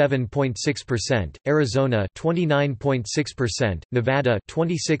 37.6%, Arizona, 29.6%, Nevada,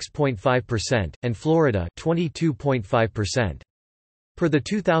 26.5%, and Florida, 22.5%. Per the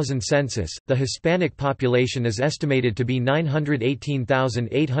 2000 census, the Hispanic population is estimated to be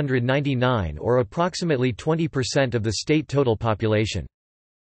 918,899 or approximately 20% of the state total population.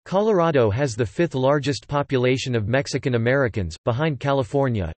 Colorado has the fifth largest population of Mexican Americans, behind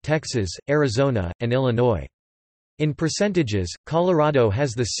California, Texas, Arizona, and Illinois. In percentages, Colorado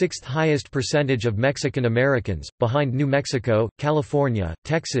has the sixth highest percentage of Mexican Americans, behind New Mexico, California,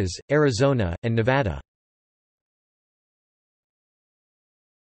 Texas, Arizona, and Nevada.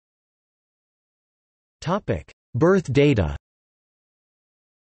 Birth data.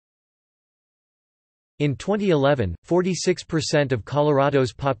 In 2011, 46% of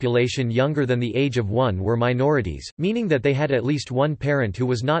Colorado's population younger than the age of 1 were minorities, meaning that they had at least one parent who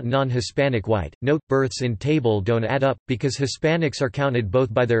was not non-Hispanic white. Note, births in table don't add up, because Hispanics are counted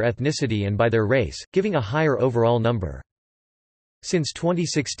both by their ethnicity and by their race, giving a higher overall number. Since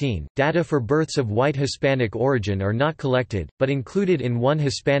 2016, data for births of white Hispanic origin are not collected, but included in one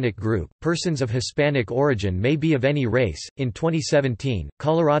Hispanic group. Persons of Hispanic origin may be of any race. In 2017,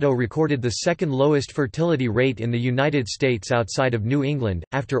 Colorado recorded the second lowest fertility rate in the United States outside of New England,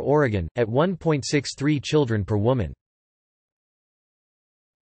 after Oregon, at 1.63 children per woman.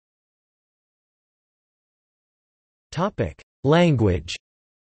 Language.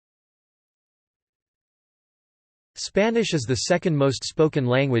 Spanish is the second most spoken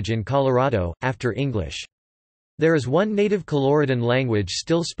language in Colorado, after English. There is one native Coloradan language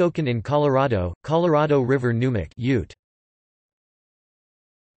still spoken in Colorado, Colorado River Numic Ute.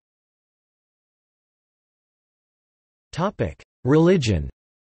 Religion.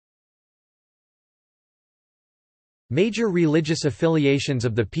 Major religious affiliations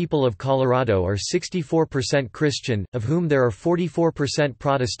of the people of Colorado are 64% Christian, of whom there are 44%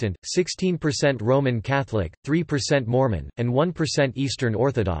 Protestant, 16% Roman Catholic, 3% Mormon, and 1% Eastern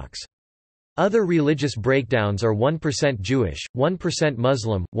Orthodox. Other religious breakdowns are 1% Jewish, 1%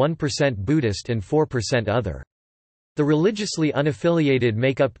 Muslim, 1% Buddhist and 4% other. The religiously unaffiliated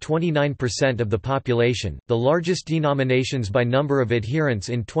make up 29% of the population. The largest denominations by number of adherents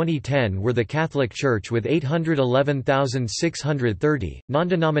in 2010 were the Catholic Church with 811,630,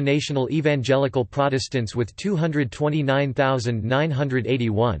 non-denominational Evangelical Protestants with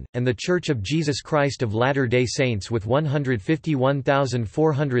 229,981, and the Church of Jesus Christ of Latter-day Saints with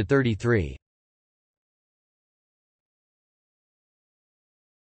 151,433.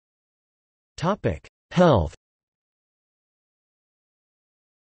 Topic: Health.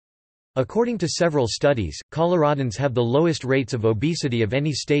 According to several studies, Coloradans have the lowest rates of obesity of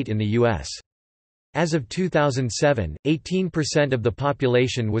any state in the U.S. As of 2007, 18% of the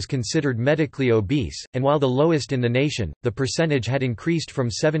population was considered medically obese, and while the lowest in the nation, the percentage had increased from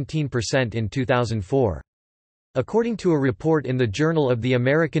 17% in 2004. According to a report in the Journal of the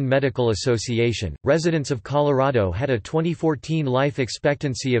American Medical Association, residents of Colorado had a 2014 life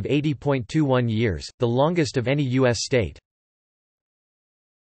expectancy of 80.21 years, the longest of any U.S. state.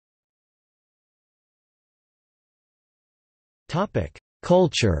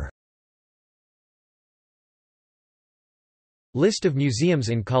 Culture. List of museums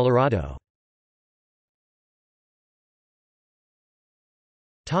in Colorado.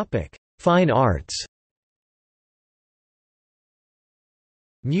 Fine arts.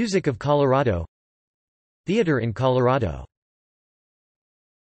 Music of Colorado. Theater in Colorado.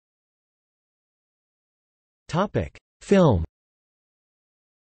 Film.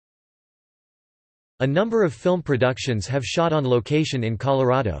 A number of film productions have shot on location in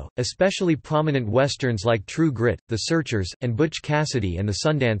Colorado, especially prominent westerns like True Grit, The Searchers, and Butch Cassidy and the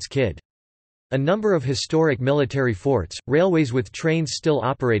Sundance Kid. A number of historic military forts, railways with trains still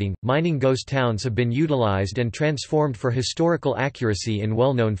operating, mining ghost towns have been utilized and transformed for historical accuracy in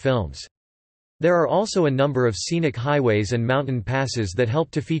well-known films. There are also a number of scenic highways and mountain passes that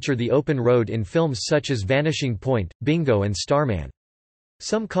help to feature the open road in films such as Vanishing Point, Bingo and Starman.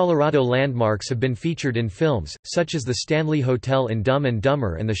 Some Colorado landmarks have been featured in films, such as the Stanley Hotel in Dumb and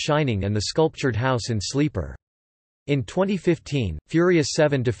Dumber and The Shining and the sculptured house in Sleeper. In 2015, Furious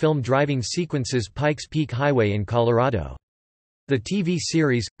 7 to film driving sequences Pikes Peak Highway in Colorado. The TV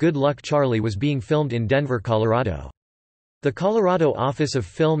series, Good Luck Charlie was being filmed in Denver, Colorado. The Colorado Office of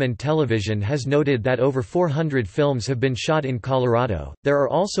Film and Television has noted that over 400 films have been shot in Colorado. There are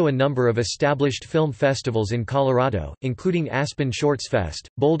also a number of established film festivals in Colorado, including Aspen Shorts Fest,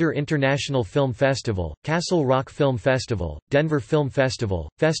 Boulder International Film Festival, Castle Rock Film Festival, Denver Film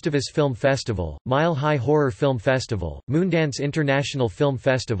Festival, Festivus Film Festival, Mile High Horror Film Festival, Moondance International Film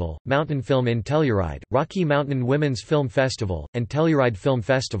Festival, Mountain Film in Telluride, Rocky Mountain Women's Film Festival, and Telluride Film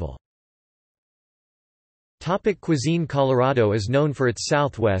Festival. Cuisine. Colorado is known for its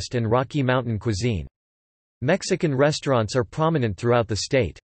Southwest and Rocky Mountain cuisine. Mexican restaurants are prominent throughout the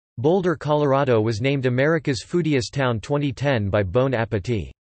state. Boulder, Colorado was named America's Foodiest Town 2010 by Bon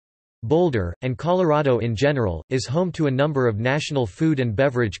Appetit. Boulder, and Colorado in general, is home to a number of national food and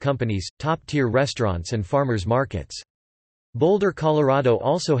beverage companies, top-tier restaurants and farmers markets. Boulder, Colorado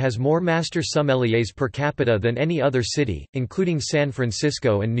also has more master sommeliers per capita than any other city, including San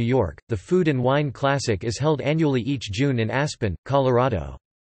Francisco and New York. The Food and Wine Classic is held annually each June in Aspen, Colorado.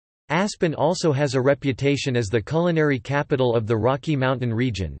 Aspen also has a reputation as the culinary capital of the Rocky Mountain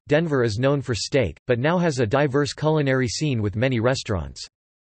region. Denver is known for steak, but now has a diverse culinary scene with many restaurants.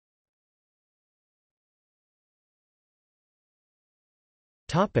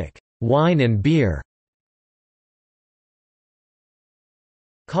 Wine and beer.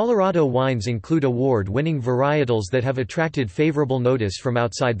 Colorado wines include award-winning varietals that have attracted favorable notice from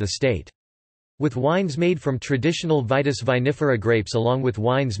outside the state. With wines made from traditional Vitis vinifera grapes along with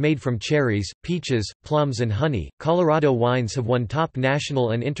wines made from cherries, peaches, plums and honey, Colorado wines have won top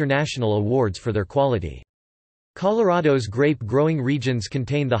national and international awards for their quality. Colorado's grape-growing regions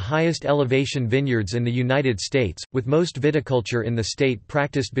contain the highest elevation vineyards in the United States, with most viticulture in the state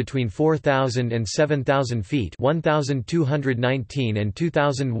practiced between 4,000 and 7,000 feet (1,219 and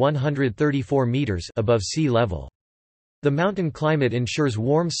 2,134 meters) above sea level. The mountain climate ensures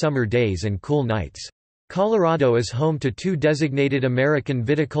warm summer days and cool nights. Colorado is home to two designated American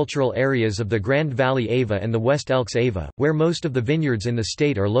viticultural areas of the Grand Valley Ava and the West Elks Ava, where most of the vineyards in the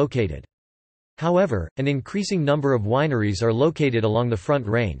state are located. However, an increasing number of wineries are located along the Front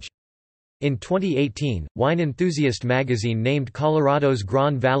Range. In 2018, Wine Enthusiast magazine named Colorado's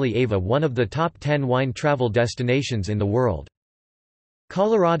Grand Valley Ava one of the top 10 wine travel destinations in the world.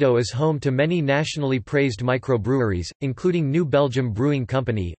 Colorado is home to many nationally praised microbreweries, including New Belgium Brewing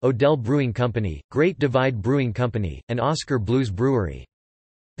Company, Odell Brewing Company, Great Divide Brewing Company, and Oscar Blues Brewery.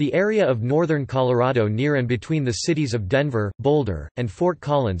 The area of northern Colorado near and between the cities of Denver, Boulder, and Fort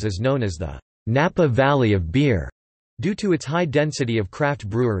Collins is known as the Napa Valley of Beer, due to its high density of craft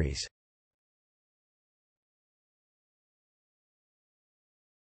breweries.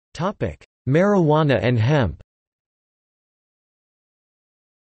 Marijuana and hemp.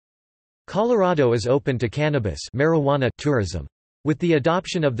 Colorado is open to cannabis marijuana tourism. With the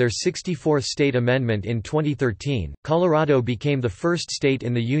adoption of their 64th state amendment in 2013, Colorado became the first state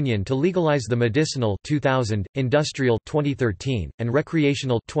in the union to legalize the medicinal 2000, industrial 2013, and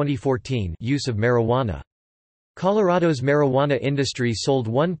recreational 2014 use of marijuana. Colorado's marijuana industry sold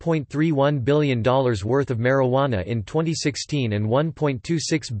 $1.31 billion worth of marijuana in 2016 and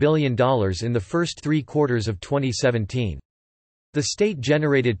 $1.26 billion in the first 3 quarters of 2017. The state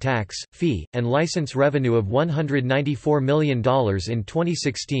generated tax, fee, and license revenue of $194 million in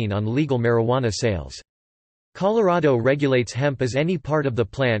 2016 on legal marijuana sales. Colorado regulates hemp as any part of the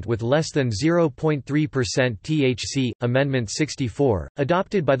plant with less than 0.3% THC. Amendment 64,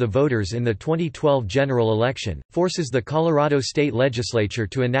 adopted by the voters in the 2012 general election, forces the Colorado state legislature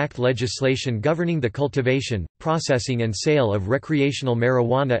to enact legislation governing the cultivation, processing and sale of recreational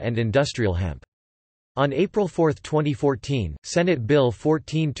marijuana and industrial hemp. On April 4, 2014, Senate Bill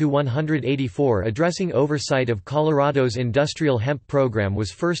 14-184 addressing oversight of Colorado's industrial hemp program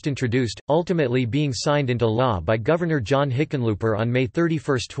was first introduced, ultimately being signed into law by Governor John Hickenlooper on May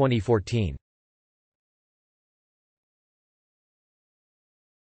 31, 2014.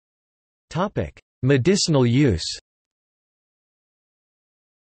 Medicinal use.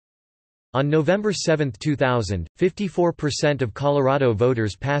 On November 7, 2000, 54% of Colorado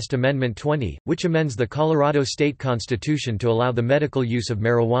voters passed Amendment 20, which amends the Colorado state constitution to allow the medical use of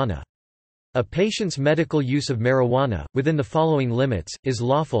marijuana. A patient's medical use of marijuana, within the following limits, is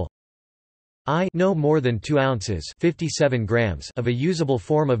lawful: no more than 2 ounces 57 grams of a usable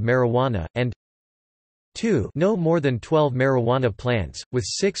form of marijuana, and 2. No more than 12 marijuana plants, with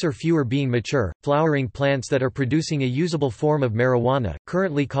 6 or fewer being mature, flowering plants that are producing a usable form of marijuana.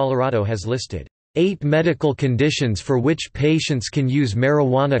 Currently, Colorado has listed 8 medical conditions for which patients can use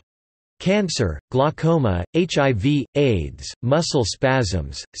marijuana: cancer, glaucoma, HIV, AIDS, muscle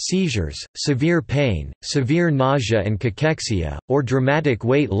spasms, seizures, severe pain, severe nausea and cachexia, or dramatic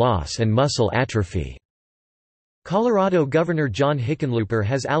weight loss and muscle atrophy. Colorado Governor John Hickenlooper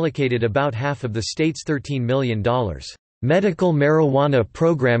has allocated about half of the state's $13 million medical marijuana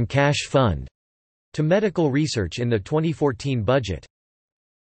program cash fund to medical research in the 2014 budget.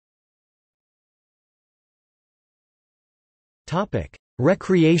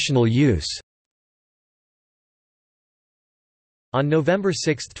 Recreational use. On November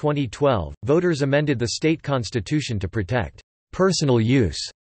 6, 2012, voters amended the state constitution to protect personal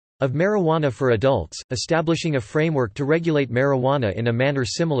use of marijuana for adults, establishing a framework to regulate marijuana in a manner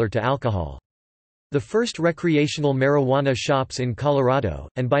similar to alcohol. The first recreational marijuana shops in Colorado,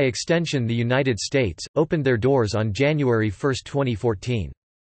 and by extension the United States, opened their doors on January 1, 2014.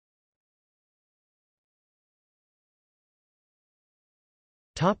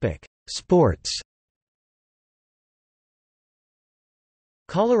 Sports.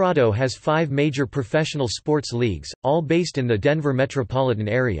 Colorado has 5 major professional sports leagues, all based in the Denver metropolitan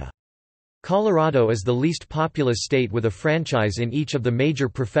area. Colorado is the least populous state with a franchise in each of the major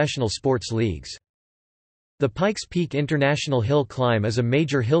professional sports leagues. The Pikes Peak International Hill Climb is a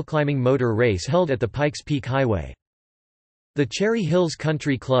major hill-climbing motor race held at the Pikes Peak Highway. The Cherry Hills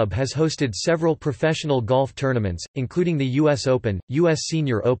Country Club has hosted several professional golf tournaments, including the U.S. Open, U.S.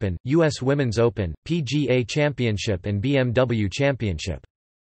 Senior Open, U.S. Women's Open, PGA Championship and BMW Championship.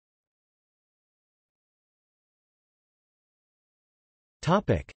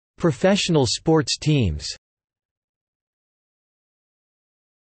 Professional sports teams.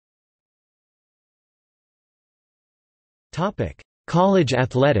 College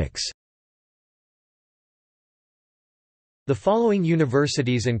athletics. The following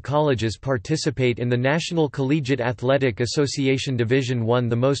universities and colleges participate in the National Collegiate Athletic Association Division I.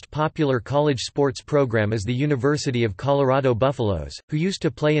 The most popular college sports program is the University of Colorado Buffaloes, who used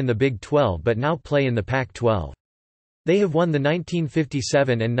to play in the Big 12 but now play in the Pac-12. They have won the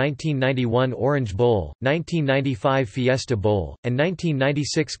 1957 and 1991 Orange Bowl, 1995 Fiesta Bowl, and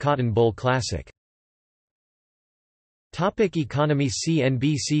 1996 Cotton Bowl Classic. Economy.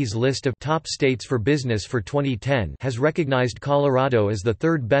 CNBC's list of top states for business for 2010 has recognized Colorado as the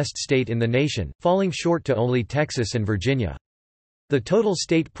third best state in the nation, falling short to only Texas and Virginia. The total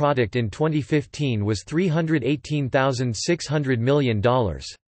state product in 2015 was $318,600 million.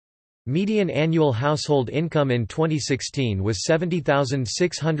 Median annual household income in 2016 was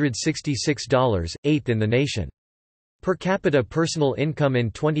 $70,666, eighth in the nation. Per capita personal income in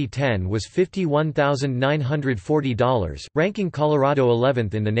 2010 was $51,940, ranking Colorado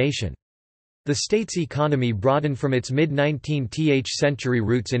 11th in the nation. The state's economy broadened from its mid-19th century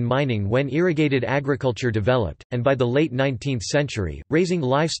roots in mining when irrigated agriculture developed, and by the late 19th century, raising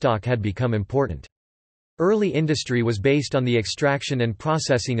livestock had become important. Early industry was based on the extraction and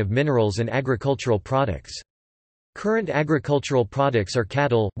processing of minerals and agricultural products. Current agricultural products are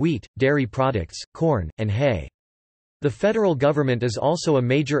cattle, wheat, dairy products, corn, and hay. The federal government is also a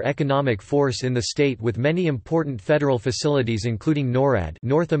major economic force in the state with many important federal facilities including NORAD,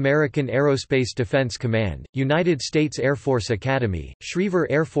 North American Aerospace Defense Command, United States Air Force Academy, Schriever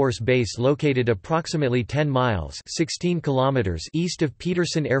Air Force Base located approximately 10 miles (16 kilometers) east of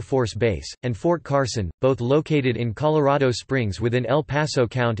Peterson Air Force Base, and Fort Carson, both located in Colorado Springs within El Paso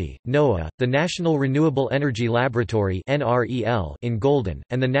County, NOAA, the National Renewable Energy Laboratory (NREL) in Golden,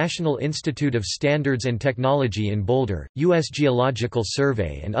 and the National Institute of Standards and Technology in Boulder, U.S. Geological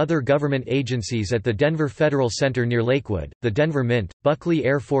Survey and other government agencies at the Denver Federal Center near Lakewood, the Denver Mint, Buckley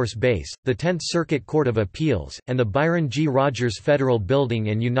Air Force Base, the 10th Circuit Court of Appeals, and the Byron G. Rogers Federal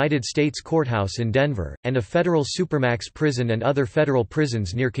Building and United States Courthouse in Denver, and a federal supermax prison and other federal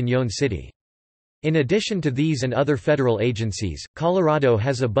prisons near Cañon City. In addition to these and other federal agencies, Colorado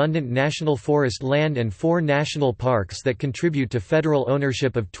has abundant national forest land and 4 national parks that contribute to federal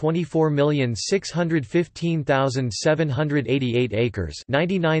ownership of 24,615,788 acres,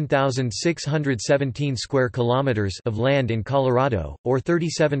 99,617 square kilometers of land in Colorado, or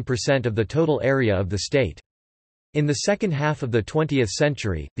 37% of the total area of the state. In the second half of the 20th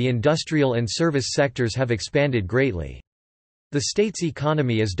century, the industrial and service sectors have expanded greatly. The state's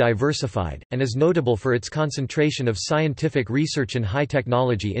economy is diversified, and is notable for its concentration of scientific research and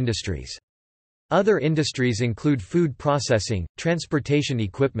high-technology industries. Other industries include food processing, transportation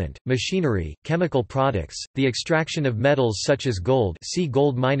equipment, machinery, chemical products, the extraction of metals such as gold, see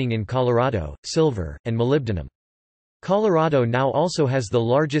gold mining in Colorado, silver, and molybdenum. Colorado now also has the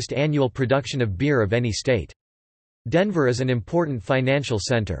largest annual production of beer of any state. Denver is an important financial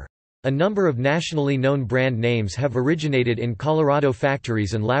center. A number of nationally known brand names have originated in Colorado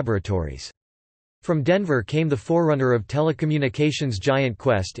factories and laboratories. From Denver came the forerunner of telecommunications giant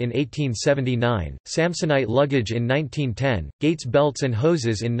Quest in 1879, Samsonite luggage in 1910, Gates belts and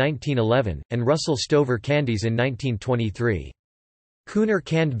hoses in 1911, and Russell Stover candies in 1923. Cooner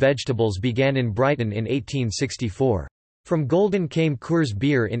canned vegetables began in Brighton in 1864. From Golden came Coors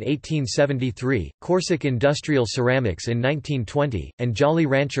beer in 1873, Corsic industrial ceramics in 1920, and Jolly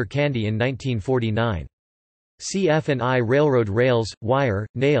Rancher candy in 1949. CF&I railroad rails, wire,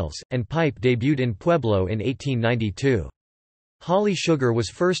 nails, and pipe debuted in Pueblo in 1892. Holly sugar was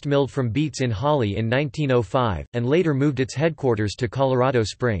first milled from beets in Holly in 1905, and later moved its headquarters to Colorado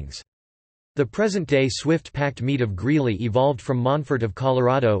Springs. The present-day Swift-packed meat of Greeley evolved from Montfort of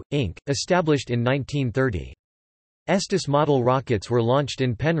Colorado, Inc., established in 1930. Estes model rockets were launched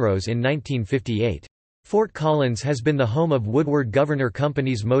in Penrose in 1958. Fort Collins has been the home of Woodward Governor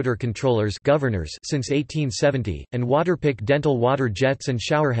Company's motor controllers governors since 1870, and Waterpik dental water jets and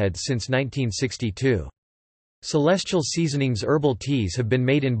showerheads since 1962. Celestial Seasonings herbal teas have been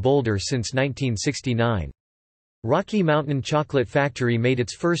made in Boulder since 1969. Rocky Mountain Chocolate Factory made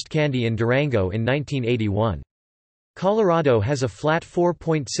its first candy in Durango in 1981. Colorado has a flat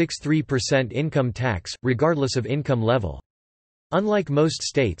 4.63% income tax, regardless of income level. Unlike most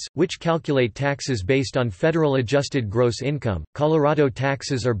states, which calculate taxes based on federal adjusted gross income, Colorado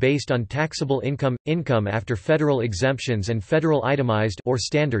taxes are based on taxable income, income after federal exemptions and federal itemized or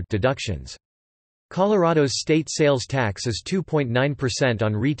standard deductions. Colorado's state sales tax is 2.9%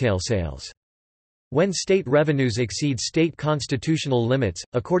 on retail sales. When state revenues exceed state constitutional limits,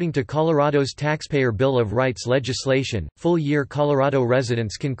 according to Colorado's Taxpayer Bill of Rights legislation, full-year Colorado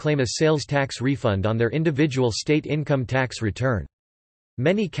residents can claim a sales tax refund on their individual state income tax return.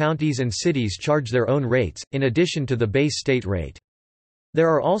 Many counties and cities charge their own rates, in addition to the base state rate. There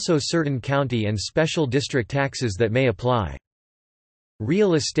are also certain county and special district taxes that may apply.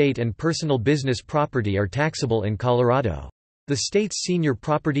 Real estate and personal business property are taxable in Colorado. The state's senior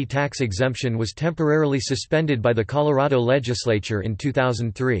property tax exemption was temporarily suspended by the Colorado legislature in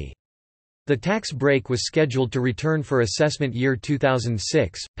 2003. The tax break was scheduled to return for assessment year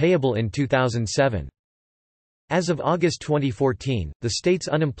 2006, payable in 2007. As of August 2014, the state's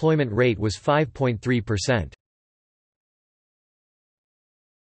unemployment rate was 5.3%.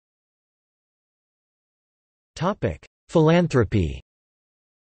 Philanthropy.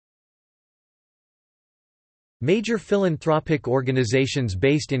 Major philanthropic organizations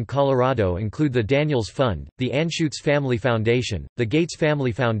based in Colorado include the Daniels Fund, the Anschutz Family Foundation, the Gates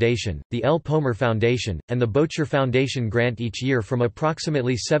Family Foundation, the L. Pomer Foundation, and the Boettcher Foundation grant each year from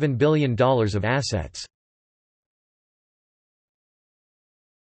approximately $7 billion of assets.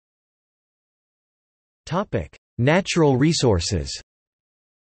 Natural resources.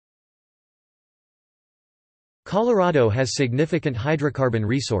 Colorado has significant hydrocarbon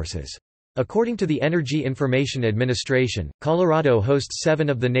resources. According to the Energy Information Administration, Colorado hosts 7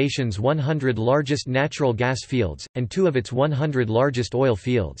 of the nation's 100 largest natural gas fields, and 2 of its 100 largest oil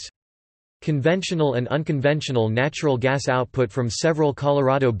fields. Conventional and unconventional natural gas output from several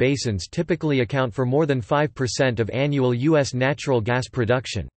Colorado basins typically account for more than 5% of annual U.S. natural gas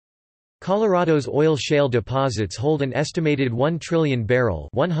production. Colorado's oil shale deposits hold an estimated 1 trillion barrel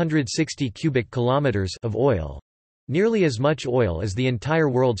 (160 cubic kilometers) of oil. Nearly as much oil as the entire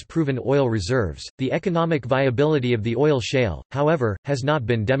world's proven oil reserves. The economic viability of the oil shale, however, has not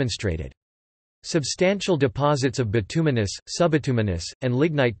been demonstrated. Substantial deposits of bituminous, subbituminous, and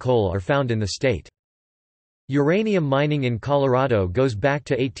lignite coal are found in the state. Uranium mining in Colorado goes back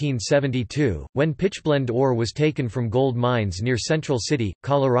to 1872, when pitchblende ore was taken from gold mines near Central City,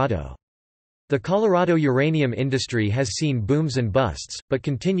 Colorado. The Colorado uranium industry has seen booms and busts, but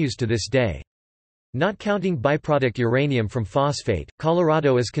continues to this day. Not counting byproduct uranium from phosphate,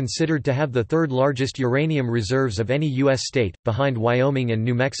 Colorado is considered to have the third largest uranium reserves of any U.S. state, behind Wyoming and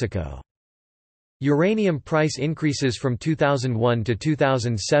New Mexico. Uranium price increases from 2001 to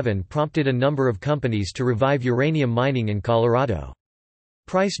 2007 prompted a number of companies to revive uranium mining in Colorado.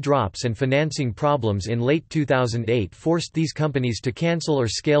 Price drops and financing problems in late 2008 forced these companies to cancel or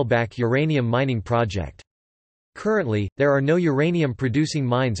scale back uranium mining project. Currently, there are no uranium-producing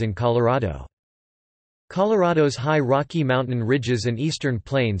mines in Colorado. Colorado's high Rocky Mountain ridges and eastern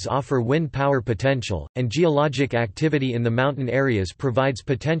plains offer wind power potential, and geologic activity in the mountain areas provides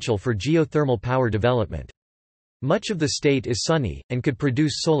potential for geothermal power development. Much of the state is sunny, and could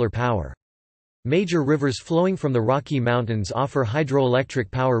produce solar power. Major rivers flowing from the Rocky Mountains offer hydroelectric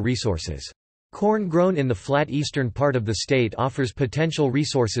power resources. Corn grown in the flat eastern part of the state offers potential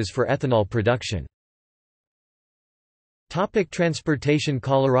resources for ethanol production. Transportation.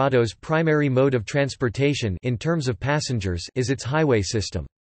 Colorado's primary mode of transportation in terms of passengers is its highway system.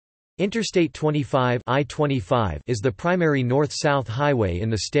 Interstate 25 I-25 is the primary north-south highway in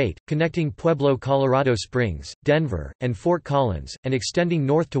the state, connecting Pueblo, Colorado Springs, Denver, and Fort Collins, and extending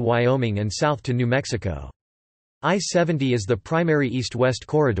north to Wyoming and south to New Mexico. I-70 is the primary east-west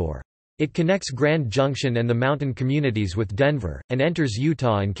corridor. It connects Grand Junction and the mountain communities with Denver, and enters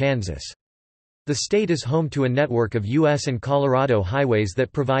Utah and Kansas. The state is home to a network of U.S. and Colorado highways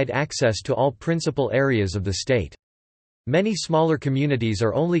that provide access to all principal areas of the state. Many smaller communities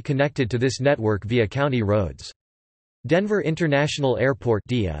are only connected to this network via county roads. Denver International Airport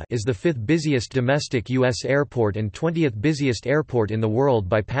 (DIA) is the 5th busiest domestic U.S. airport and 20th busiest airport in the world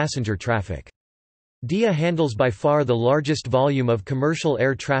by passenger traffic. DIA handles by far the largest volume of commercial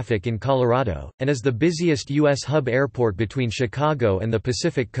air traffic in Colorado, and is the busiest U.S. hub airport between Chicago and the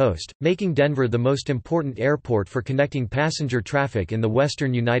Pacific Coast, making Denver the most important airport for connecting passenger traffic in the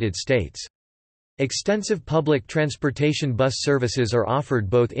western United States. Extensive public transportation bus services are offered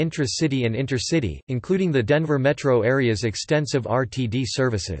both intra-city and intercity, including the Denver metro area's extensive RTD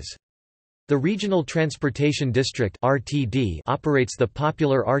services. The Regional Transportation District (RTD) operates the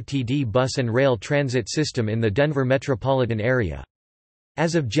popular RTD bus and rail transit system in the Denver metropolitan area.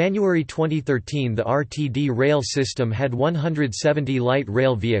 As of January 2013, the RTD rail system had 170 light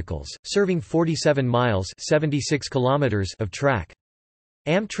rail vehicles, serving 47 miles (76 kilometers) of track.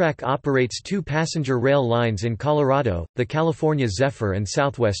 Amtrak operates 2 passenger rail lines in Colorado, the California Zephyr and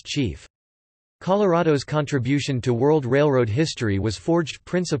Southwest Chief. Colorado's contribution to world railroad history was forged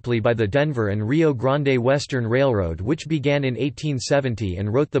principally by the Denver and Rio Grande Western Railroad, which began in 1870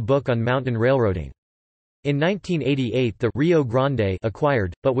 and wrote the book on mountain railroading. In 1988 the Rio Grande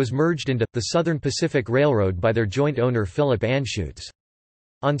acquired, but was merged into, the Southern Pacific Railroad by their joint owner Philip Anschutz.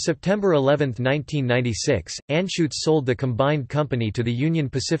 On September 11, 1996, Anschutz sold the combined company to the Union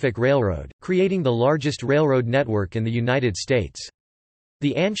Pacific Railroad, creating the largest railroad network in the United States.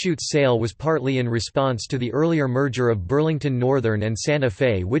 The Anschutz sale was partly in response to the earlier merger of Burlington Northern and Santa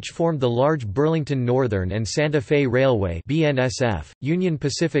Fe, which formed the large Burlington Northern and Santa Fe Railway (BNSF), Union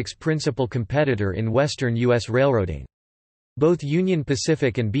Pacific's principal competitor in western U.S. railroading. Both Union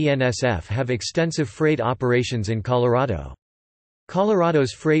Pacific and BNSF have extensive freight operations in Colorado.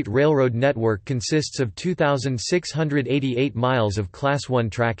 Colorado's freight railroad network consists of 2,688 miles of Class I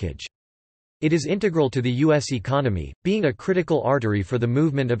trackage. It is integral to the U.S. economy, being a critical artery for the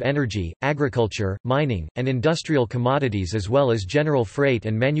movement of energy, agriculture, mining, and industrial commodities as well as general freight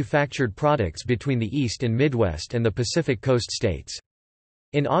and manufactured products between the East and Midwest and the Pacific Coast states.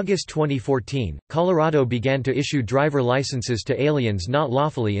 In August 2014, Colorado began to issue driver licenses to aliens not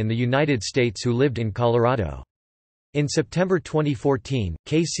lawfully in the United States who lived in Colorado. In September 2014,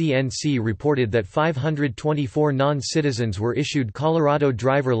 KCNC reported that 524 non-citizens were issued Colorado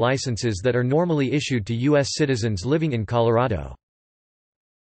driver licenses that are normally issued to U.S. citizens living in Colorado.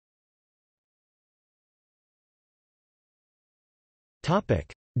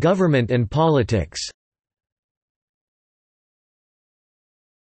 Government and politics.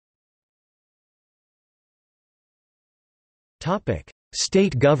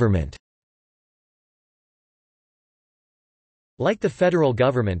 State government. Like the federal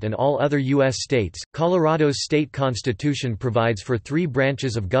government and all other U.S. states, Colorado's state constitution provides for 3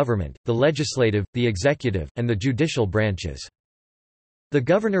 branches of government: the legislative, the executive, and the judicial branches. The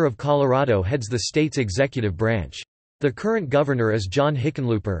governor of Colorado heads the state's executive branch. The current governor is John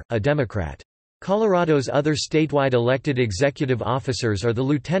Hickenlooper, a Democrat. Colorado's other statewide elected executive officers are the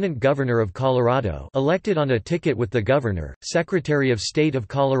Lieutenant Governor of Colorado, elected on a ticket with the Governor, Secretary of State of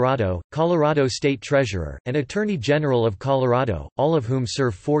Colorado, Colorado State Treasurer, and Attorney General of Colorado, all of whom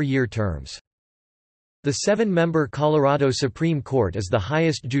serve 4-year terms. The 7-member Colorado Supreme Court is the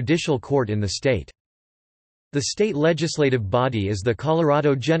highest judicial court in the state. The state legislative body is the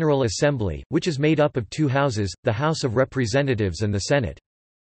Colorado General Assembly, which is made up of 2 houses, the House of Representatives and the Senate.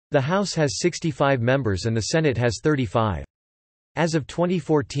 The House has 65 members and the Senate has 35. As of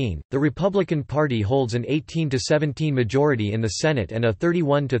 2014, the Republican Party holds an 18-17 majority in the Senate and a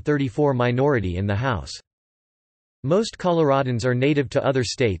 31-34 minority in the House. Most Coloradans are native to other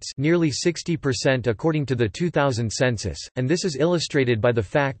states, nearly 60% according to the 2000 census, and this is illustrated by the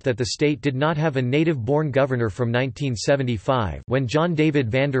fact that the state did not have a native-born governor from 1975, when John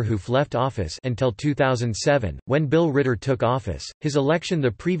David Vanderhoof left office, until 2007, when Bill Ritter took office. His election the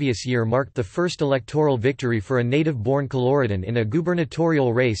previous year marked the first electoral victory for a native-born Coloradan in a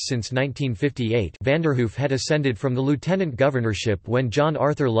gubernatorial race since 1958. Vanderhoof had ascended from the lieutenant governorship when John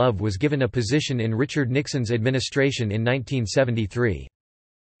Arthur Love was given a position in Richard Nixon's administration in 1973.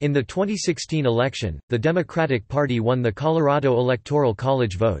 In the 2016 election, the Democratic Party won the Colorado Electoral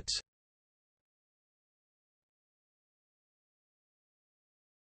College votes.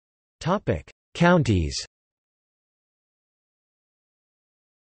 Counties.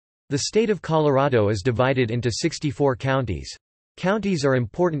 The state of Colorado is divided into 64 counties. Counties are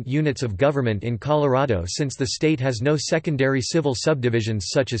important units of government in Colorado since the state has no secondary civil subdivisions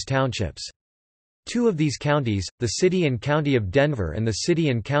such as townships. 2 of these counties, the City and County of Denver and the City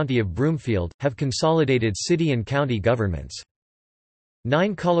and County of Broomfield, have consolidated city and county governments.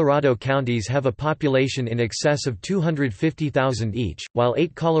 9 Colorado counties have a population in excess of 250,000 each, while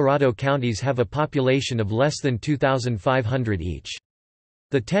 8 Colorado counties have a population of less than 2,500 each.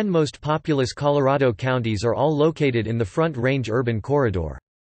 The 10 most populous Colorado counties are all located in the Front Range urban corridor.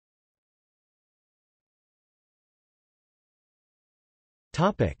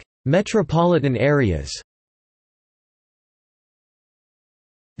 Metropolitan areas.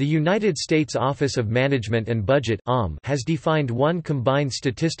 The United States Office of Management and Budget has defined 1 Combined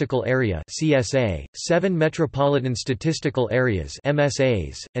Statistical Area (CSA), 7 Metropolitan Statistical Areas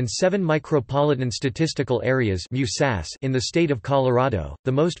 (MSAs), and 7 Micropolitan Statistical Areas (MUSAS) in the state of Colorado.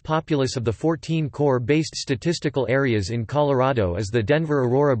 The most populous of the 14 core-based statistical areas in Colorado is the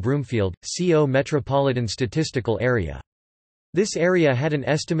Denver-Aurora-Broomfield (CO) Metropolitan Statistical Area. This area had an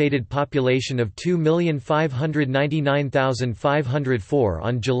estimated population of 2,599,504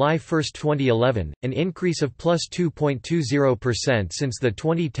 on July 1, 2011, an increase of +2.20% since the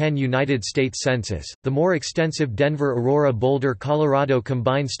 2010 United States Census. The more extensive Denver-Aurora-Boulder, Colorado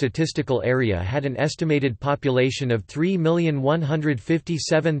combined statistical area had an estimated population of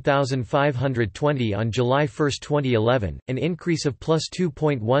 3,157,520 on July 1, 2011, an increase of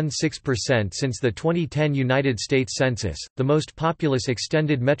 +2.16% since the 2010 United States Census. The most populous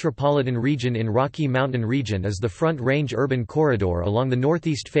extended metropolitan region in Rocky Mountain region is the Front Range urban corridor along the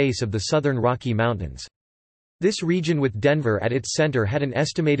northeast face of the southern Rocky Mountains. This region with Denver at its center had an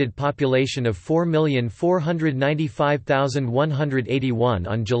estimated population of 4,495,181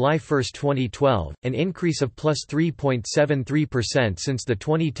 on July 1, 2012, an increase of +3.73% since the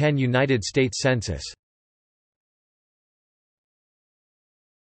 2010 United States Census.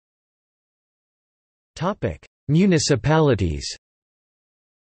 Municipalities.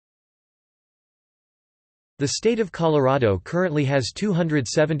 The state of Colorado currently has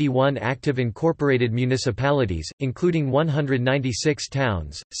 271 active incorporated municipalities, including 196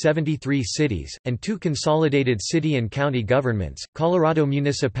 towns, 73 cities, and 2 consolidated city and county governments. Colorado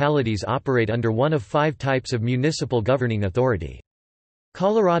municipalities operate under one of 5 types of municipal governing authority.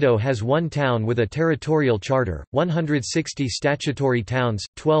 Colorado has 1 town with a territorial charter, 160 statutory towns,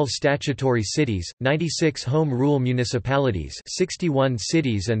 12 statutory cities, 96 home rule municipalities, 61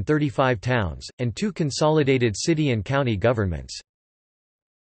 cities and 35 towns, and 2 consolidated city and county governments.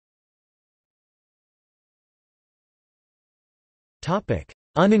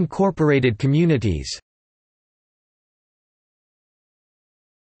 Unincorporated communities.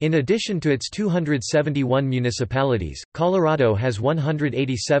 In addition to its 271 municipalities, Colorado has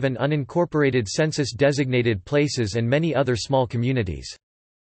 187 unincorporated census-designated places and many other small communities.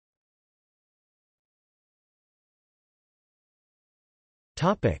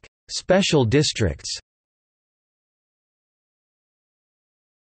 Special districts.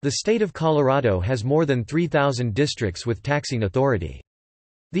 The state of Colorado has more than 3,000 districts with taxing authority.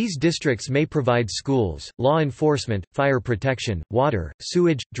 These districts may provide schools, law enforcement, fire protection, water,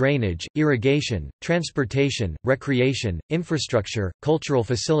 sewage, drainage, irrigation, transportation, recreation, infrastructure, cultural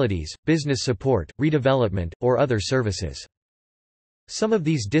facilities, business support, redevelopment, or other services. Some of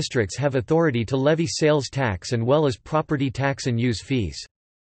these districts have authority to levy sales tax as well as property tax and use fees.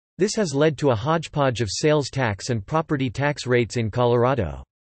 This has led to a hodgepodge of sales tax and property tax rates in Colorado.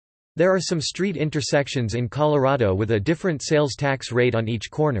 There are some street intersections in Colorado with a different sales tax rate on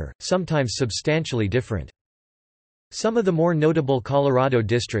each corner, sometimes substantially different. Some of the more notable Colorado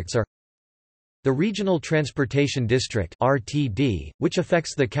districts are the Regional Transportation District (RTD), which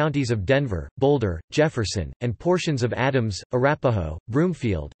affects the counties of Denver, Boulder, Jefferson, and portions of Adams, Arapahoe,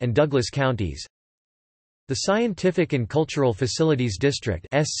 Broomfield, and Douglas counties. The Scientific and Cultural Facilities District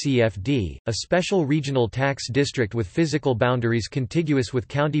 (SCFD), a special regional tax district with physical boundaries contiguous with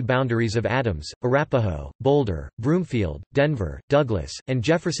county boundaries of Adams, Arapahoe, Boulder, Broomfield, Denver, Douglas, and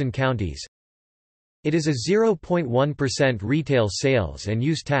Jefferson counties. It is a 0.1% retail sales and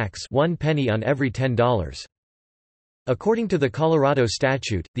use tax, 1 penny on every $10. According to the Colorado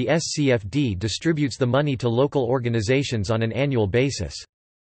statute, the SCFD distributes the money to local organizations on an annual basis.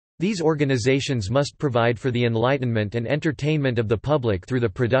 These organizations must provide for the enlightenment and entertainment of the public through the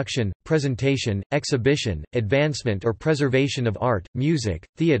production, presentation, exhibition, advancement or preservation of art, music,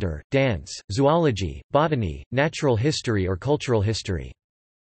 theater, dance, zoology, botany, natural history or cultural history.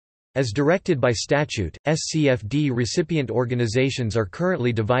 As directed by statute, SCFD recipient organizations are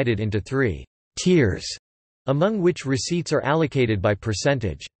currently divided into 3 tiers, among which receipts are allocated by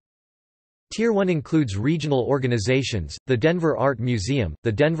percentage. Tier 1 includes regional organizations, the Denver Art Museum,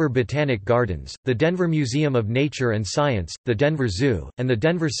 the Denver Botanic Gardens, the Denver Museum of Nature and Science, the Denver Zoo, and the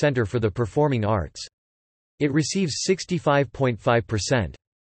Denver Center for the Performing Arts. It receives 65.5%.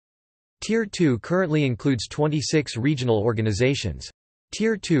 Tier 2 currently includes 26 regional organizations.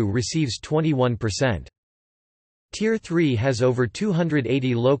 Tier 2 receives 21%. Tier 3 has over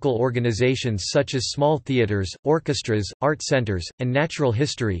 280 local organizations such as small theaters, orchestras, art centers, and natural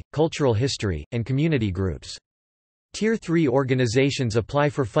history, cultural history, and community groups. Tier 3 organizations apply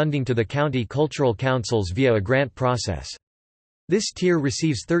for funding to the county cultural councils via a grant process. This tier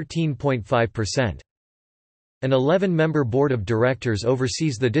receives 13.5%. An 11-member board of directors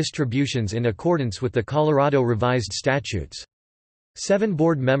oversees the distributions in accordance with the Colorado Revised Statutes. 7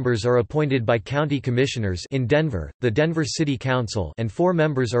 board members are appointed by county commissioners in Denver, the Denver City Council, and 4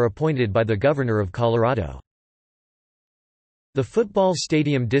 members are appointed by the Governor of Colorado. The Football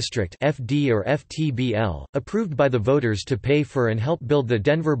Stadium District (FD or FTBL), approved by the voters to pay for and help build the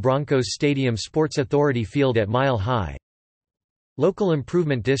Denver Broncos Stadium Sports Authority Field at Mile High. Local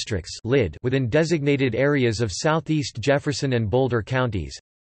Improvement Districts within designated areas of southeast Jefferson and Boulder counties.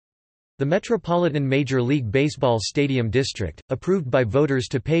 The Metropolitan Major League Baseball Stadium District, approved by voters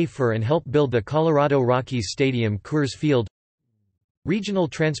to pay for and help build the Colorado Rockies Stadium Coors Field. Regional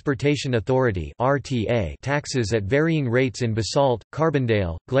Transportation Authority (RTA) taxes at varying rates in Basalt,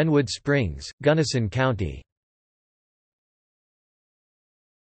 Carbondale, Glenwood Springs, Gunnison County.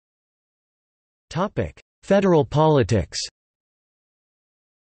 Topic: Federal politics.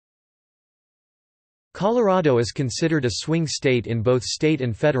 Colorado is considered a swing state in both state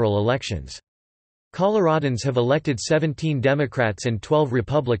and federal elections. Coloradans have elected 17 Democrats and 12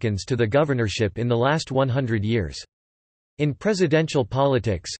 Republicans to the governorship in the last 100 years. In presidential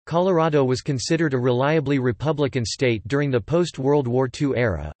politics, Colorado was considered a reliably Republican state during the post-World War II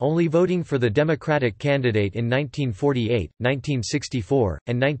era, only voting for the Democratic candidate in 1948, 1964,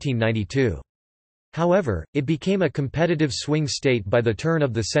 and 1992. However, it became a competitive swing state by the turn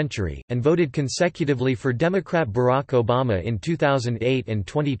of the century, and voted consecutively for Democrat Barack Obama in 2008 and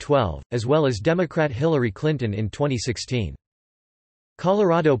 2012, as well as Democrat Hillary Clinton in 2016.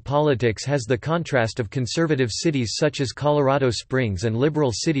 Colorado politics has the contrast of conservative cities such as Colorado Springs and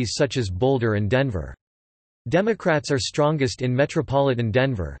liberal cities such as Boulder and Denver. Democrats are strongest in metropolitan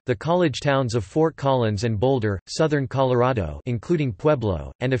Denver, the college towns of Fort Collins and Boulder, southern Colorado including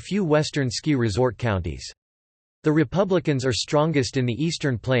Pueblo, and a few western ski resort counties. The Republicans are strongest in the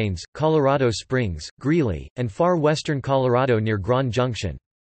Eastern Plains, Colorado Springs, Greeley, and far western Colorado near Grand Junction.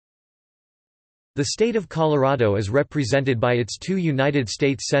 The state of Colorado is represented by its 2 United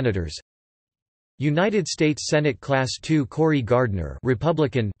States Senators. United States Senate Class II Cory Gardner,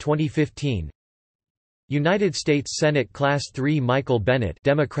 Republican, 2015. United States Senate Class III Michael Bennet,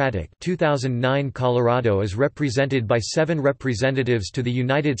 Democratic, 2009. Colorado is represented by 7 representatives to the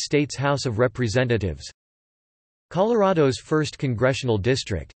United States House of Representatives. Colorado's 1st Congressional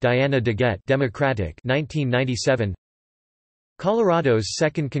District, Diana DeGette, Democratic, 1997. Colorado's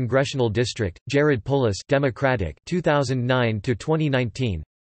 2nd Congressional District, Jared Polis, Democratic, 2009 to 2019.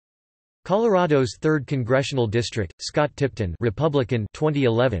 Colorado's 3rd Congressional District, Scott Tipton, Republican,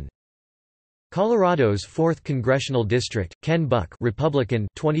 2011. Colorado's 4th Congressional District, Ken Buck, Republican,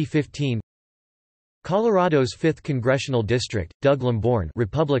 2015. Colorado's 5th Congressional District, Doug Lamborn,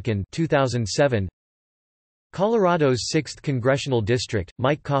 Republican, 2007. Colorado's 6th Congressional District,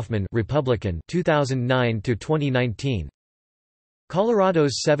 Mike Kaufman, Republican, 2009 to 2019.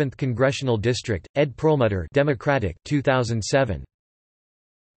 Colorado's 7th Congressional District, Ed Perlmutter, Democratic, 2007.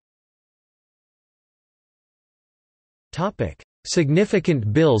 Topic: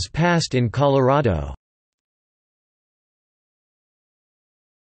 Significant bills passed in Colorado.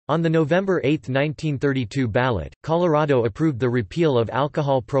 On the November 8, 1932 ballot, Colorado approved the repeal of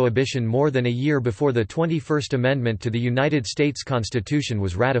alcohol prohibition more than a year before the 21st Amendment to the United States Constitution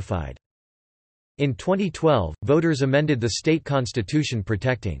was ratified. In 2012, voters amended the state constitution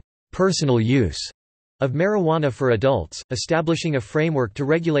protecting personal use of marijuana for adults, establishing a framework to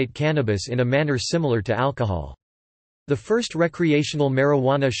regulate cannabis in a manner similar to alcohol. The first recreational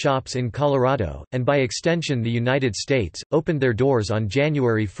marijuana shops in Colorado, and by extension the United States, opened their doors on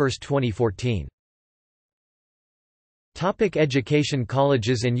January 1, 2014. Topic: Education.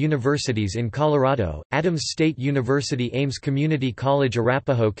 Colleges and universities in Colorado. Adams State University, Ames Community College,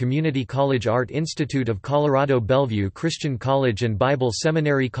 Arapahoe Community College, Art Institute of Colorado, Bellevue Christian College and Bible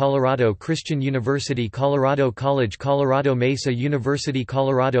Seminary, Colorado Christian University, Colorado College, Colorado Mesa University,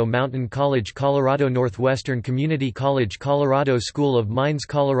 Colorado Mountain College, Colorado Northwestern Community College, Colorado School of Mines,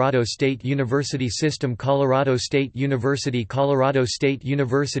 Colorado State University System, Colorado State University, Colorado State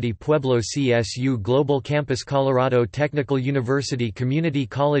University Pueblo, CSU Global Campus, Colorado Technical University, Community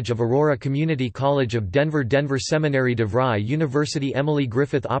College of Aurora, Community College of Denver, Denver Seminary, DeVry University, Emily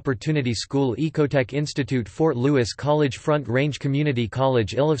Griffith Opportunity School, Ecotech Institute, Fort Lewis College, Front Range Community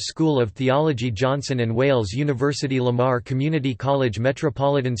College, Iliff School of Theology, Johnson and Wales University, Lamar Community College,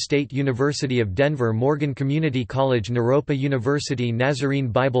 Metropolitan State University of Denver, Morgan Community College, Naropa University, Nazarene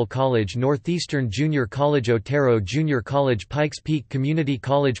Bible College, Northeastern Junior College, Otero Junior College, Pikes Peak Community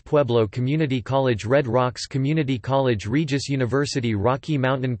College, Pueblo Community College, Red Rocks Community College, Regis University, Rocky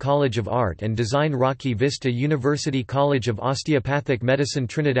Mountain College of Art and Design, Rocky Vista University College of Osteopathic Medicine,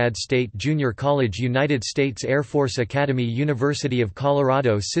 Trinidad State Junior College, United States Air Force Academy, University of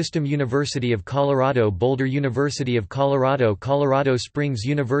Colorado System, University of Colorado Boulder, University of Colorado Colorado Springs,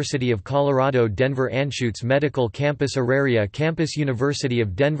 University of Colorado Denver, Anschutz Medical Campus, Auraria Campus, University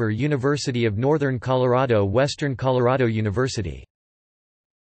of Denver, University of Northern Colorado, Western Colorado University.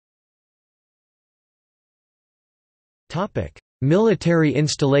 Military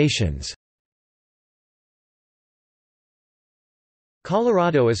installations.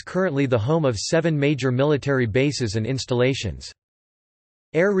 Colorado is currently the home of 7 major military bases and installations.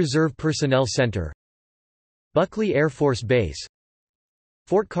 Air Reserve Personnel Center, Buckley Air Force Base,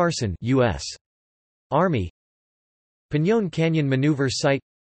 Fort Carson, U.S. Army, Piñon Canyon Maneuver Site,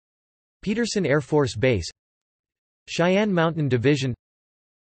 Peterson Air Force Base, Cheyenne Mountain Division,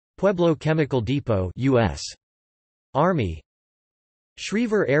 Pueblo Chemical Depot, U.S. Army,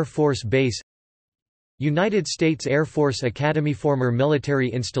 Schriever Air Force Base, United States Air Force Academy. Former military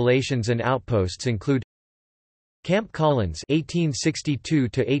installations and outposts include Camp Collins 1862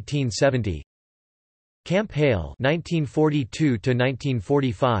 to 1870, Camp Hale 1942 to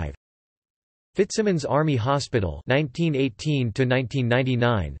 1945, Fitzsimmons Army Hospital 1918 to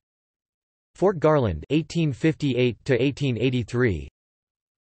 1999, Fort Garland 1858 to 1883,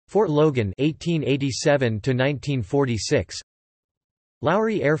 Fort Logan 1887 to 1946,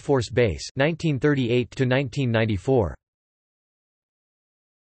 Lowry Air Force Base 1938 to 1994.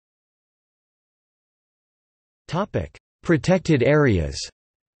 Topic: Protected areas.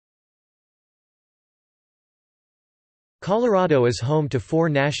 Colorado is home to 4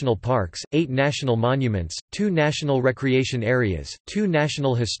 national parks, 8 national monuments, 2 national recreation areas, 2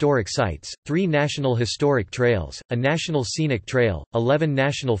 national historic sites, 3 national historic trails, a national scenic trail, 11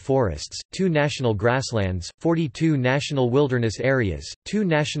 national forests, 2 national grasslands, 42 national wilderness areas, 2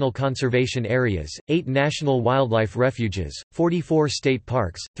 national conservation areas, 8 national wildlife refuges, 44 state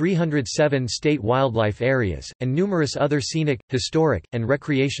parks, 307 state wildlife areas, and numerous other scenic, historic, and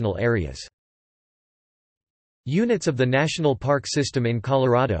recreational areas. Units of the National Park System in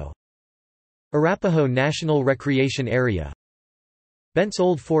Colorado: Arapahoe National Recreation Area, Bent's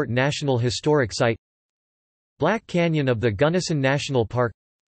Old Fort National Historic Site, Black Canyon of the Gunnison National Park,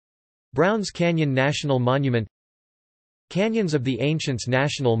 Browns Canyon National Monument, Canyons of the Ancients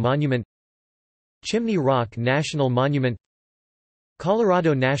National Monument, Chimney Rock National Monument,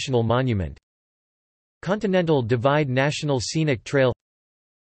 Colorado National Monument, Continental Divide National Scenic Trail,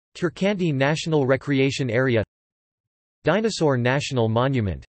 Curcanty National Recreation Area, Dinosaur National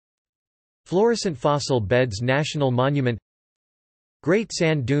Monument, Florescent Fossil Beds National Monument, Great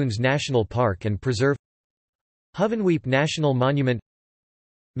Sand Dunes National Park and Preserve, Hovenweep National Monument,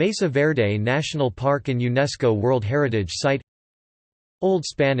 Mesa Verde National Park and UNESCO World Heritage Site, Old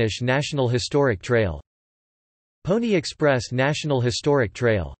Spanish National Historic Trail, Pony Express National Historic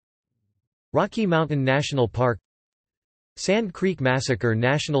Trail, Rocky Mountain National Park, Sand Creek Massacre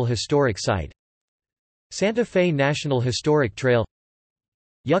National Historic Site, Santa Fe National Historic Trail,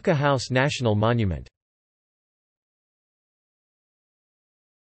 Yucca House National Monument.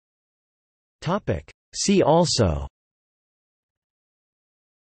 See also: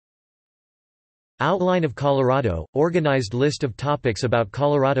 Outline of Colorado, organized list of topics about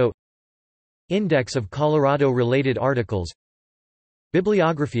Colorado, Index of Colorado-related articles,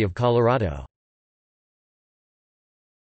 Bibliography of Colorado.